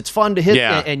glory is. It's fun to hit,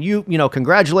 and you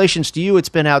congratulations to you. It's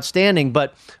been outstanding.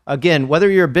 But again, whether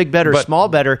you're a big bet or small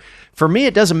better, for me,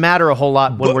 it doesn't matter a whole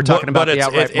lot when we're talking about the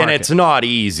outright market. And it's not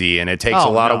easy, and it takes a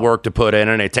lot of work to put in,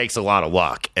 and it takes a lot of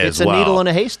luck as well. It's a needle in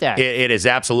a haystack. It is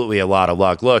absolutely a lot of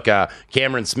luck. Look,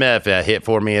 Cameron Smith hit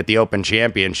for me at the Open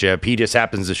Championship. He just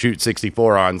happens to shoot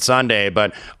 64 on Sunday,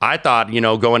 but I thought,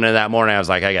 going into that morning, I was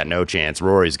like, I got no chance.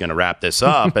 Rory's going to wrap this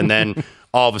up, and then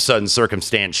all of a sudden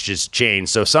circumstance just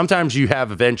changed. So sometimes you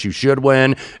have events you should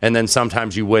win, and then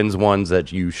sometimes you win ones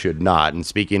that you should not. And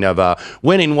speaking of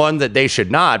winning one that they should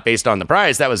not, based on the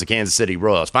price, that was the Kansas City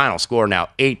Royals. Final score now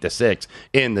 8-6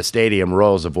 in the stadium.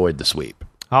 Royals avoid the sweep.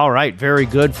 All right, very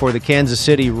good for the Kansas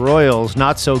City Royals,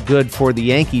 not so good for the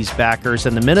Yankees backers,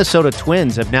 and the Minnesota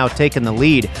Twins have now taken the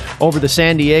lead over the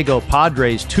San Diego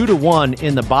Padres 2-1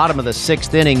 in the bottom of the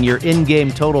 6th inning. Your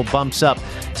in-game total bumps up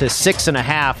to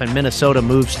 6.5, and Minnesota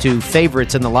moves to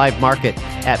favorites in the live market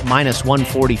at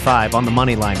 -145 on the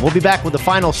money line. We'll be back with the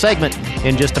final segment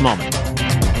in just a moment.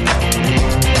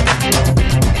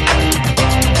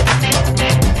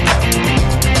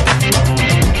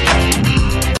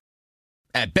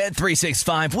 At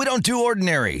Bet365, we don't do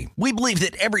ordinary. We believe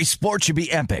that every sport should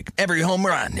be epic. Every home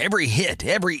run, every hit,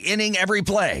 every inning, every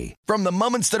play. From the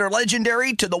moments that are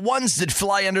legendary to the ones that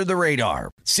fly under the radar.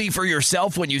 See for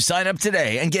yourself when you sign up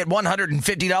today and get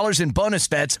 $150 in bonus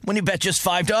bets when you bet just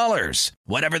 $5.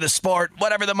 Whatever the sport,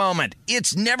 whatever the moment,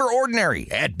 it's never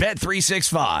ordinary at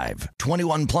Bet365.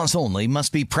 21 plus only.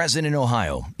 Must be present in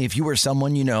Ohio. If you or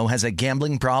someone you know has a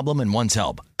gambling problem and wants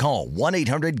help, call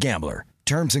 1-800-GAMBLER.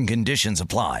 Terms and conditions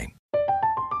apply.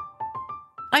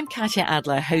 I'm Katya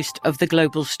Adler, host of The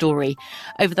Global Story.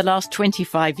 Over the last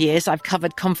 25 years, I've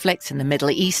covered conflicts in the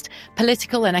Middle East,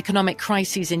 political and economic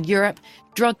crises in Europe,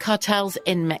 drug cartels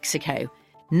in Mexico.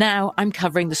 Now I'm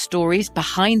covering the stories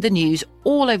behind the news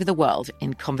all over the world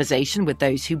in conversation with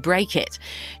those who break it.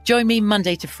 Join me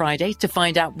Monday to Friday to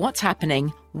find out what's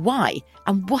happening, why,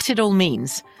 and what it all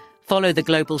means. Follow The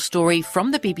Global Story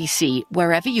from the BBC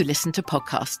wherever you listen to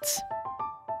podcasts.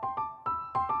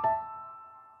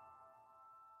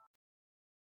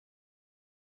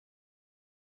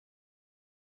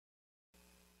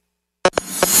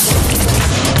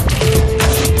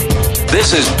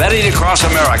 This is Betting Across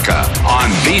America on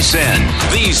VSiN,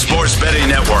 the Sports Betting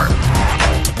Network.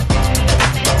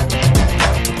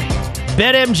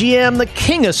 BetMGM, the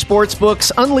king of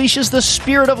sportsbooks, unleashes the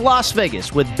spirit of Las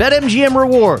Vegas with BetMGM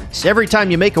Rewards. Every time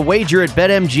you make a wager at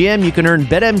BetMGM, you can earn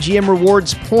BetMGM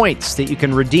Rewards points that you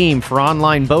can redeem for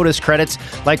online bonus credits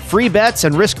like free bets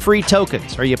and risk-free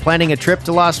tokens. Are you planning a trip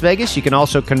to Las Vegas? You can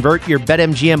also convert your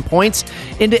BetMGM points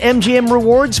into MGM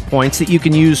Rewards points that you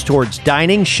can use towards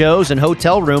dining, shows, and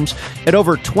hotel rooms at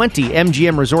over 20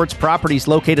 MGM Resorts properties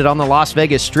located on the Las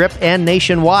Vegas Strip and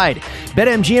nationwide.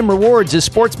 BetMGM Rewards is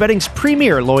sports betting's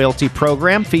premier loyalty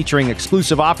program featuring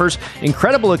exclusive offers,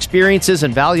 incredible experiences,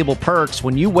 and valuable perks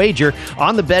when you wager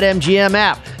on the BetMGM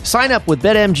app. Sign up with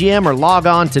BetMGM or log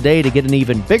on today to get an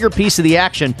even bigger piece of the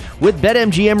action with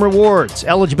BetMGM Rewards.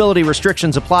 Eligibility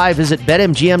restrictions apply. Visit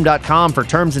BetMGM.com for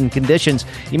terms and conditions.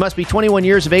 You must be 21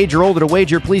 years of age or older to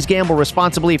wager. Please gamble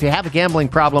responsibly. If you have a gambling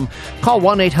problem, call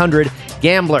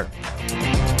 1-800-GAMBLER.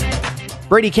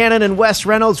 Brady Cannon and Wes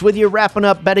Reynolds with you, wrapping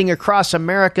up Betting Across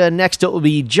America. Next, it will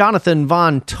be Jonathan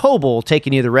Von Tobel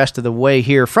taking you the rest of the way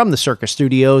here from the Circa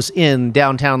Studios in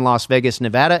downtown Las Vegas,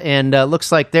 Nevada. And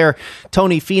looks like they're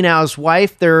Tony Finau's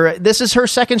wife. This is her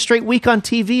second straight week on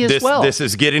TV as well. This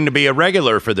is getting to be a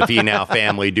regular for the Finau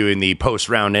family, doing the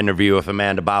post-round interview with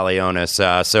Amanda Balionis.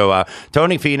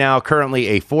 Tony Finau currently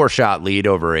a 4-shot lead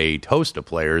over a host of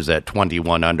players at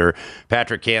 21 under.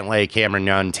 Patrick Cantlay, Cameron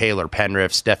Young, Taylor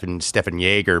Penrith, Stefan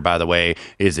Jaeger, by the way,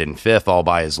 is in 5th all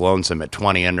by his lonesome at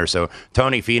 20 under. So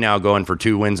Tony Finau going for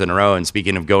 2 wins in a row. And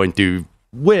speaking of going through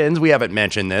wins, we haven't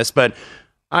mentioned this, but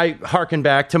I harken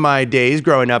back to my days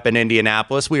growing up in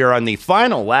Indianapolis. We are on the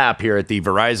final lap here at the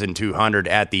Verizon 200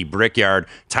 at the Brickyard.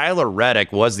 Tyler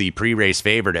Reddick was the pre-race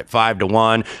favorite at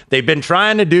 5-1. They've been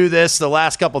trying to do this the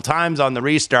last couple times on the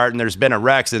restart, and there's been a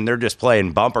wreck, and they're just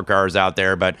playing bumper cars out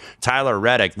there. But Tyler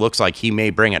Reddick looks like he may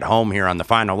bring it home here on the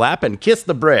final lap and kiss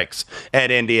the bricks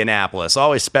at Indianapolis.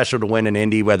 Always special to win an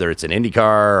Indy, whether it's an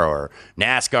IndyCar or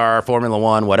NASCAR, Formula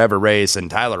One, whatever race,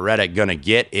 and Tyler Reddick going to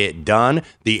get it done.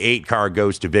 The 8 car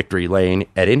goes to victory lane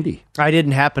at Indy. I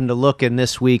didn't happen to look in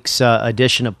this week's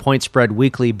edition of Point Spread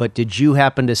Weekly, but did you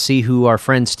happen to see who our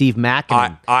friend Steve Mackin?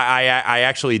 I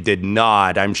actually did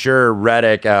not. I'm sure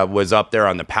Reddick was up there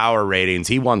on the power ratings.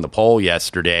 He won the poll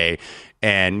yesterday.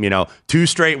 And, 2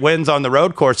 straight wins on the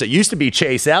road course. It used to be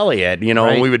Chase Elliott, right.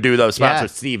 When we would do those spots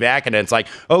with Steve Mackin. It's like,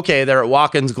 okay, they're at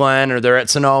Watkins Glen or they're at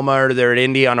Sonoma or they're at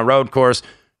Indy on a road course.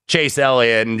 Chase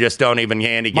Elliott and just don't even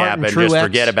handicap Martin and Truex. Just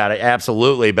forget about it.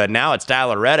 Absolutely. But now it's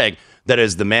Tyler Reddick that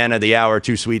is the man of the hour,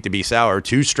 too sweet to be sour.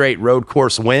 2 straight road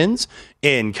course wins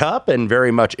in Cup and very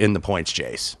much in the points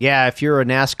chase. Yeah, if you're a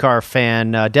NASCAR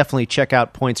fan, definitely check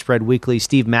out Point Spread Weekly.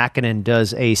 Steve Mackinnon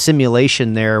does a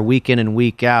simulation there week in and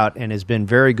week out and has been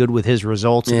very good with his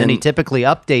results. And then he typically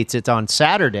updates it on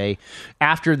Saturday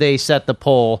after they set the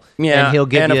poll. Yeah, and he'll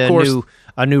give you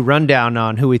a new rundown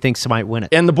on who he thinks might win it.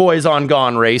 And the boys on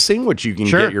Gone Racing, which you can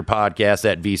get your podcast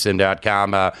at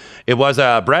vsin.com. It was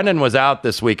Brendan was out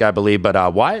this week, I believe,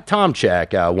 but Wyatt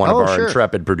Tomchak, one of our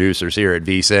intrepid producers here at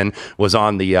VSiN, was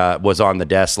on the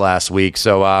desk last week.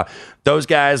 So those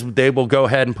guys, they will go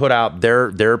ahead and put out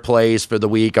their plays for the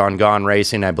week on Gone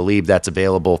Racing. I believe that's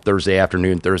available Thursday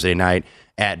afternoon, Thursday night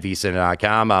at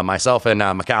vsin.com. Myself and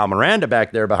Mikhail Miranda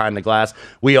back there behind the glass,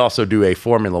 we also do a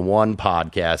Formula One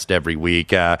podcast every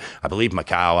week. I believe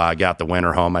Mikhail got the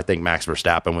winner home. I think Max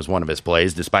Verstappen was one of his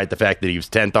plays. Despite the fact that he was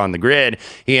 10th on the grid,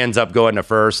 he ends up going to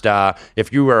first.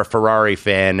 If you were a Ferrari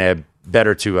fan,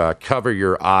 better to cover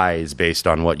your eyes based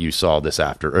on what you saw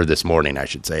this morning, I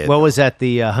should say. What was that,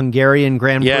 the Hungarian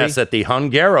Grand Prix? Yes, at the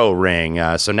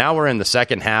Hungaroring. So now we're in the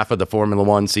second half of the Formula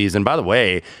One season. By the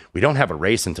way, we don't have a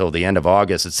race until the end of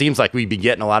August. It seems like we'd be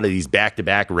getting a lot of these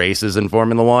back-to-back races in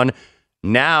Formula One.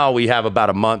 Now we have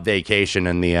about a month vacation,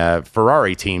 and the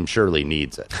Ferrari team surely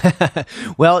needs it.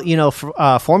 Well,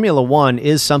 Formula One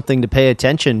is something to pay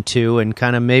attention to, and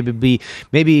kind of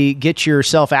maybe get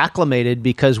yourself acclimated,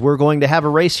 because we're going to have a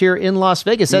race here in Las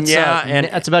Vegas. That's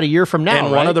that's about a year from now.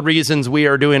 And one of the reasons we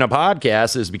are doing a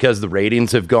podcast is because the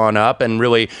ratings have gone up, and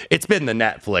really, it's been the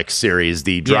Netflix series,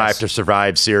 the Drive to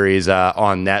Survive series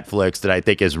on Netflix, that I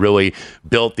think has really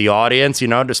built the audience.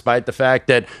 Despite the fact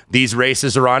that these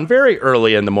races are on very early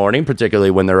in the morning,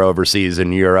 particularly when they're overseas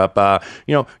in Europe,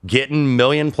 getting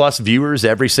million-plus viewers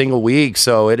every single week.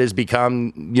 So it has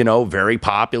become, very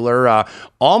popular,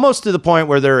 almost to the point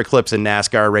where they're eclipsing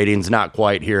NASCAR ratings. Not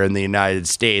quite here in the United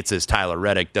States, as Tyler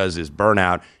Reddick does his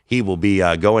burnout. He will be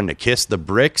going to kiss the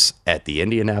bricks at the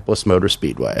Indianapolis Motor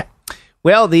Speedway.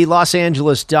 Well, the Los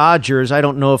Angeles Dodgers, I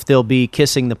don't know if they'll be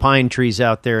kissing the pine trees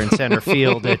out there in center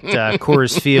field at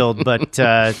Coors Field, but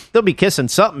they'll be kissing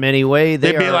something anyway.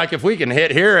 It'd be like, if we can hit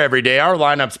here every day, our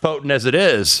lineup's potent as it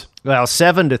is. Well,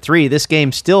 7-3. This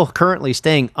game still currently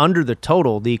staying under the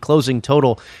total. The closing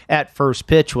total at first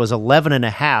pitch was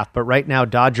 11.5, but right now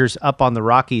Dodgers up on the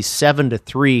Rockies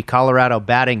 7-3. Colorado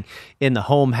batting in the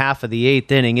home half of the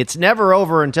 8th inning. It's never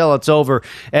over until it's over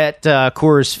at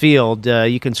Coors Field.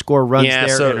 You can score runs there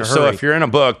in a hurry. So if you're in a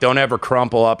book, don't ever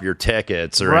crumple up your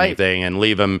tickets or anything and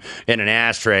leave them in an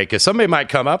ashtray, because somebody might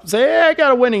come up and say, hey, I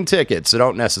got a winning ticket. So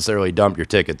don't necessarily dump your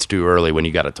tickets too early when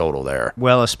you got a total there.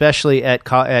 Well, especially at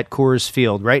Coors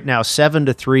Field. Right now,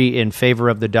 7-3 in favor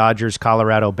of the Dodgers.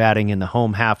 Colorado batting in the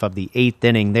home half of the 8th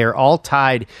inning. They're all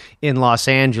tied in Los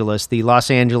Angeles. The Los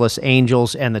Angeles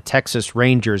Angels and the Texas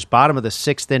Rangers, bottom of the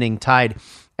 6th inning, tied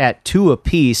at 2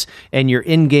 apiece, and your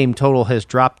in-game total has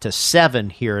dropped to 7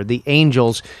 here. The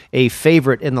Angels, a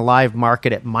favorite in the live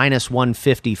market at minus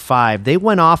 155. They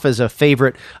went off as a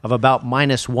favorite of about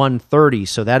minus 130,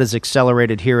 so that is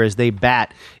accelerated here as they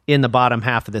bat in the bottom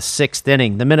half of the 6th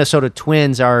inning. The Minnesota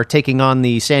Twins are taking on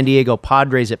the San Diego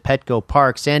Padres at Petco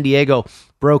Park. San Diego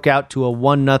broke out to a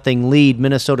 1-0 lead.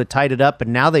 Minnesota tied it up,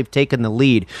 and now they've taken the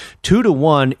lead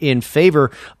 2-1 in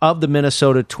favor of the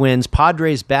Minnesota Twins.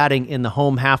 Padres batting in the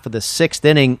home half of the 6th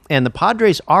inning, and the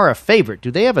Padres are a favorite.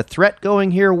 Do they have a threat going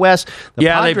here, Wes?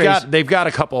 They've got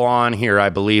a couple on here, I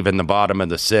believe, in the bottom of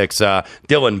the 6th.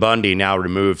 Dylan Bundy now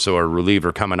removed, so a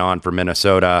reliever coming on for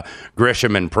Minnesota.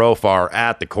 Grisham and Profar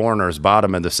at the corners,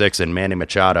 bottom of the 6th, and Manny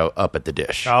Machado up at the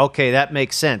dish. Okay, that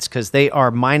makes sense because they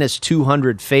are minus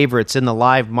 200 favorites in the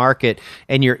live market,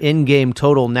 and your in-game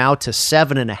total now to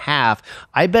 7.5.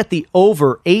 I bet the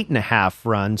over 8.5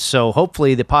 runs, so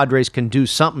hopefully the Padres can do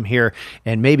something here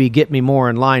and maybe get me more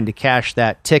in line to cash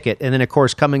that ticket. And then, of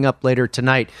course, coming up later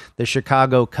tonight, the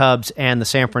Chicago Cubs and the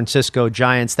San Francisco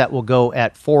Giants. That will go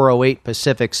at 4:08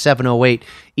 Pacific, 7:08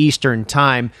 Eastern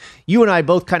Time. You and I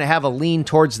both kind of have a lean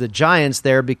towards the Giants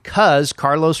there because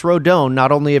Carlos Rodon,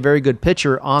 not only a very good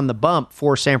pitcher on the bump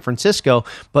for San Francisco,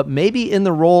 but maybe in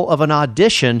the role of an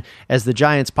audition as the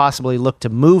Giants possibly look to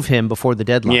move him before the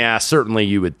deadline. Yeah, certainly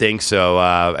you would think so.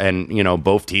 And,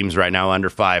 both teams right now under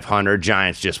 500.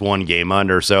 Giants just 1 game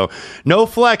under. So no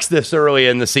flex this early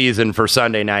in the season for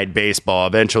Sunday Night Baseball.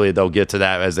 Eventually they'll get to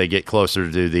that as they get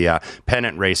closer to the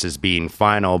pennant races being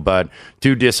final. But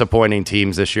 2 disappointing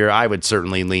teams this year. I would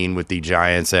certainly lean with the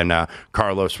Giants and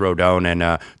Carlos Rodon,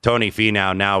 and Tony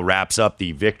Finau now wraps up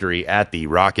the victory at the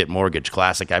Rocket Mortgage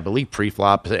Classic. I believe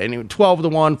pre-flop 12-1,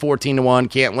 14-1.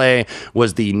 Cantlay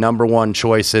was the number 1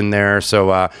 choice in there.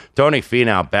 So Tony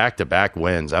Finau back-to-back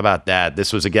wins. How about that?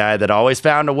 This was a guy that always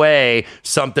found a way.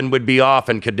 Something would be off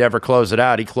and could never close it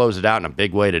out. He closed it out in a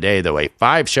big way today, though. A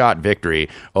 5-shot victory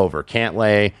over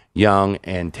Cantlay, Young,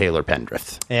 and Taylor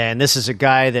Pendrith. And this is a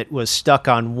guy that was stuck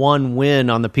on 1 win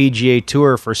on the PGA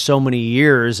Tour for so many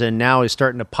years, and now is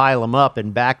starting to pile them up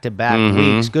in back-to-back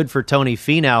weeks. Good for Tony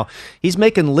Finau. He's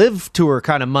making Live Tour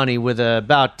kind of money with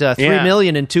about $3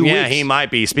 million in 2 weeks. Yeah, he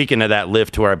might be. Speaking of that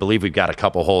Live Tour, I believe we've got a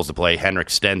couple holes to play. Henrik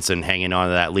Stenson hanging on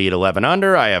to that lead 11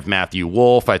 under. I have Matthew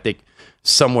Wolff. I think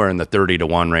somewhere in the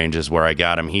 30-1 range is where I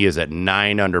got him. He is at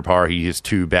 9 under par. He is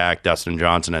 2 back. Dustin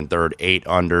Johnson in third, 8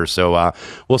 under. So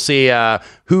we'll see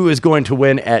who is going to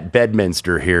win at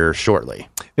Bedminster here shortly.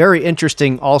 Very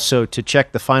interesting also to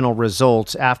check the final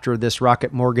results after this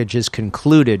Rocket Mortgage is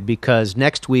concluded, because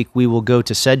next week we will go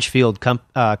to Sedgefield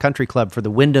Country Club for the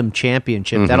Wyndham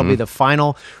Championship. That'll be the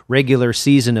final regular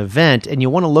season event, and you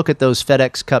want to look at those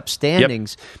FedEx Cup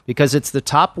standings because it's the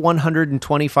top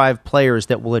 125 players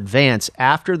that will advance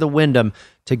after the Wyndham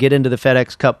to get into the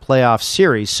FedEx Cup playoff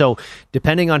series. So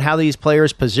depending on how these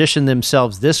players position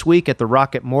themselves this week at the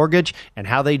Rocket Mortgage and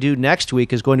how they do next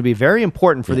week is going to be very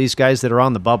important for these guys that are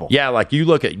on the bubble. Yeah, like you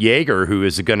look at Jaeger, who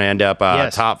is going to end up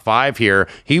top 5 here.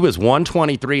 He was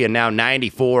 123 and now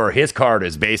 94. His card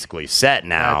is basically set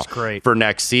now. That's great. For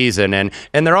next season. And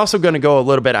they're also going to go a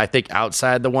little bit, I think,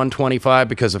 outside the 125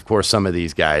 because, of course, some of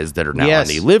these guys that are now on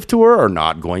the Live Tour are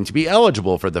not going to be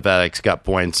eligible for the FedEx Cup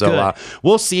points. So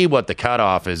we'll see what the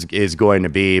cutoff is going to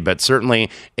be, but certainly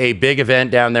a big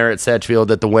event down there at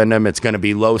Sedgefield at the Wyndham. It's going to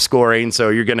be low scoring, so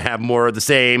you're going to have more of the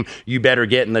same. You better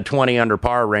get in the 20 under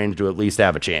par range to at least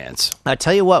have a chance. I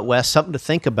tell you what, Wes, something to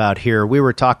think about here. We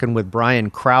were talking with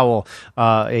Brian Crowell,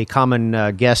 a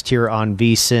common guest here on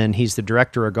VSiN. He's the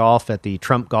director of golf at the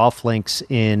Trump Golf Links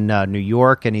in New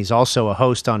York, and he's also a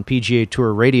host on PGA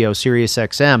Tour Radio, Sirius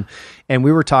XM. And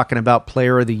we were talking about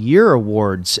Player of the Year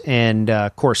awards. And,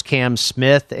 of course, Cam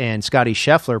Smith and Scotty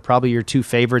Scheffler, probably your 2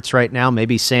 favorites right now.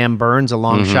 Maybe Sam Burns, a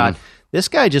long shot. This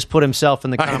guy just put himself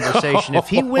in the conversation. If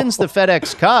he wins the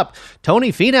FedEx Cup,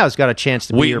 Tony Finau's got a chance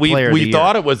to be your Player of the Year. We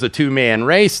thought it was a 2-man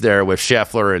race there with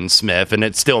Scheffler and Smith, and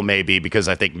it still may be because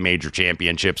I think major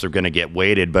championships are going to get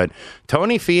weighted. But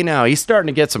Tony Finau, he's starting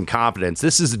to get some confidence.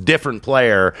 This is a different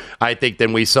player, I think,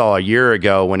 than we saw a year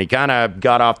ago when he kind of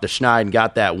got off the schneid and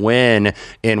got that win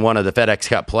in one of the FedEx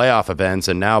Cup playoff events,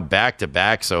 and now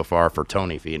back-to-back so far for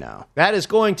Tony Finau. That is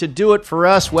going to do it for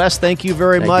us, Wes. Thank you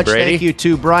very much. Thank you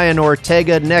to Brian Ortega.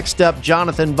 Next up,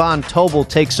 Jonathan Von Tobel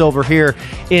takes over here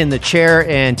in the chair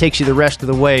and takes you the rest of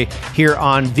the way here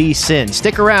on VSiN.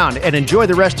 Stick around and enjoy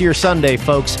the rest of your Sunday,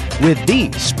 folks, with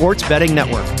the Sports Betting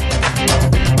Network.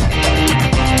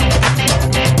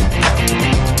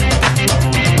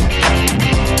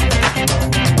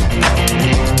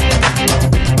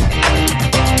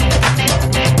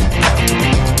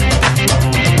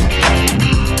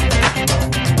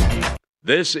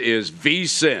 This is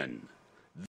VSiN.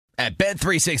 At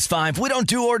Bet365, we don't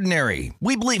do ordinary.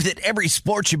 We believe that every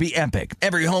sport should be epic.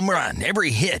 Every home run,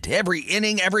 every hit, every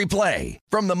inning, every play.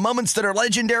 From the moments that are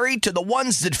legendary to the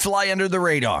ones that fly under the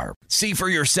radar. See for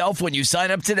yourself when you sign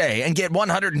up today and get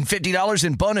 $150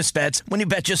 in bonus bets when you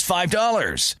bet just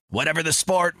 $5. Whatever the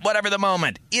sport, whatever the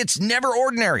moment, it's never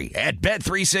ordinary at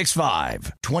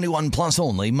Bet365. 21 plus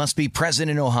only. Must be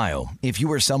present in Ohio. If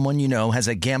you or someone you know has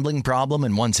a gambling problem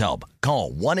and wants help,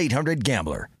 call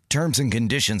 1-800-GAMBLER. Terms and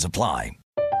conditions apply.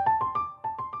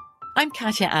 I'm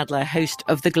Katya Adler, host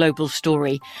of The Global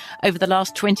Story. Over the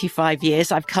last 25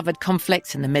 years, I've covered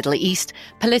conflicts in the Middle East,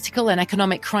 political and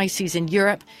economic crises in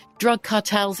Europe, drug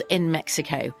cartels in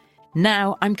Mexico.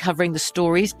 Now I'm covering the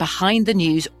stories behind the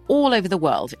news all over the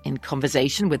world in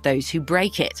conversation with those who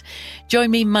break it.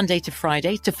 Join me Monday to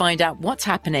Friday to find out what's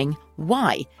happening,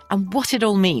 why, and what it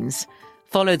all means.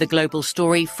 Follow The Global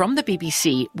Story from the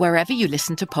BBC wherever you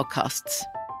listen to podcasts.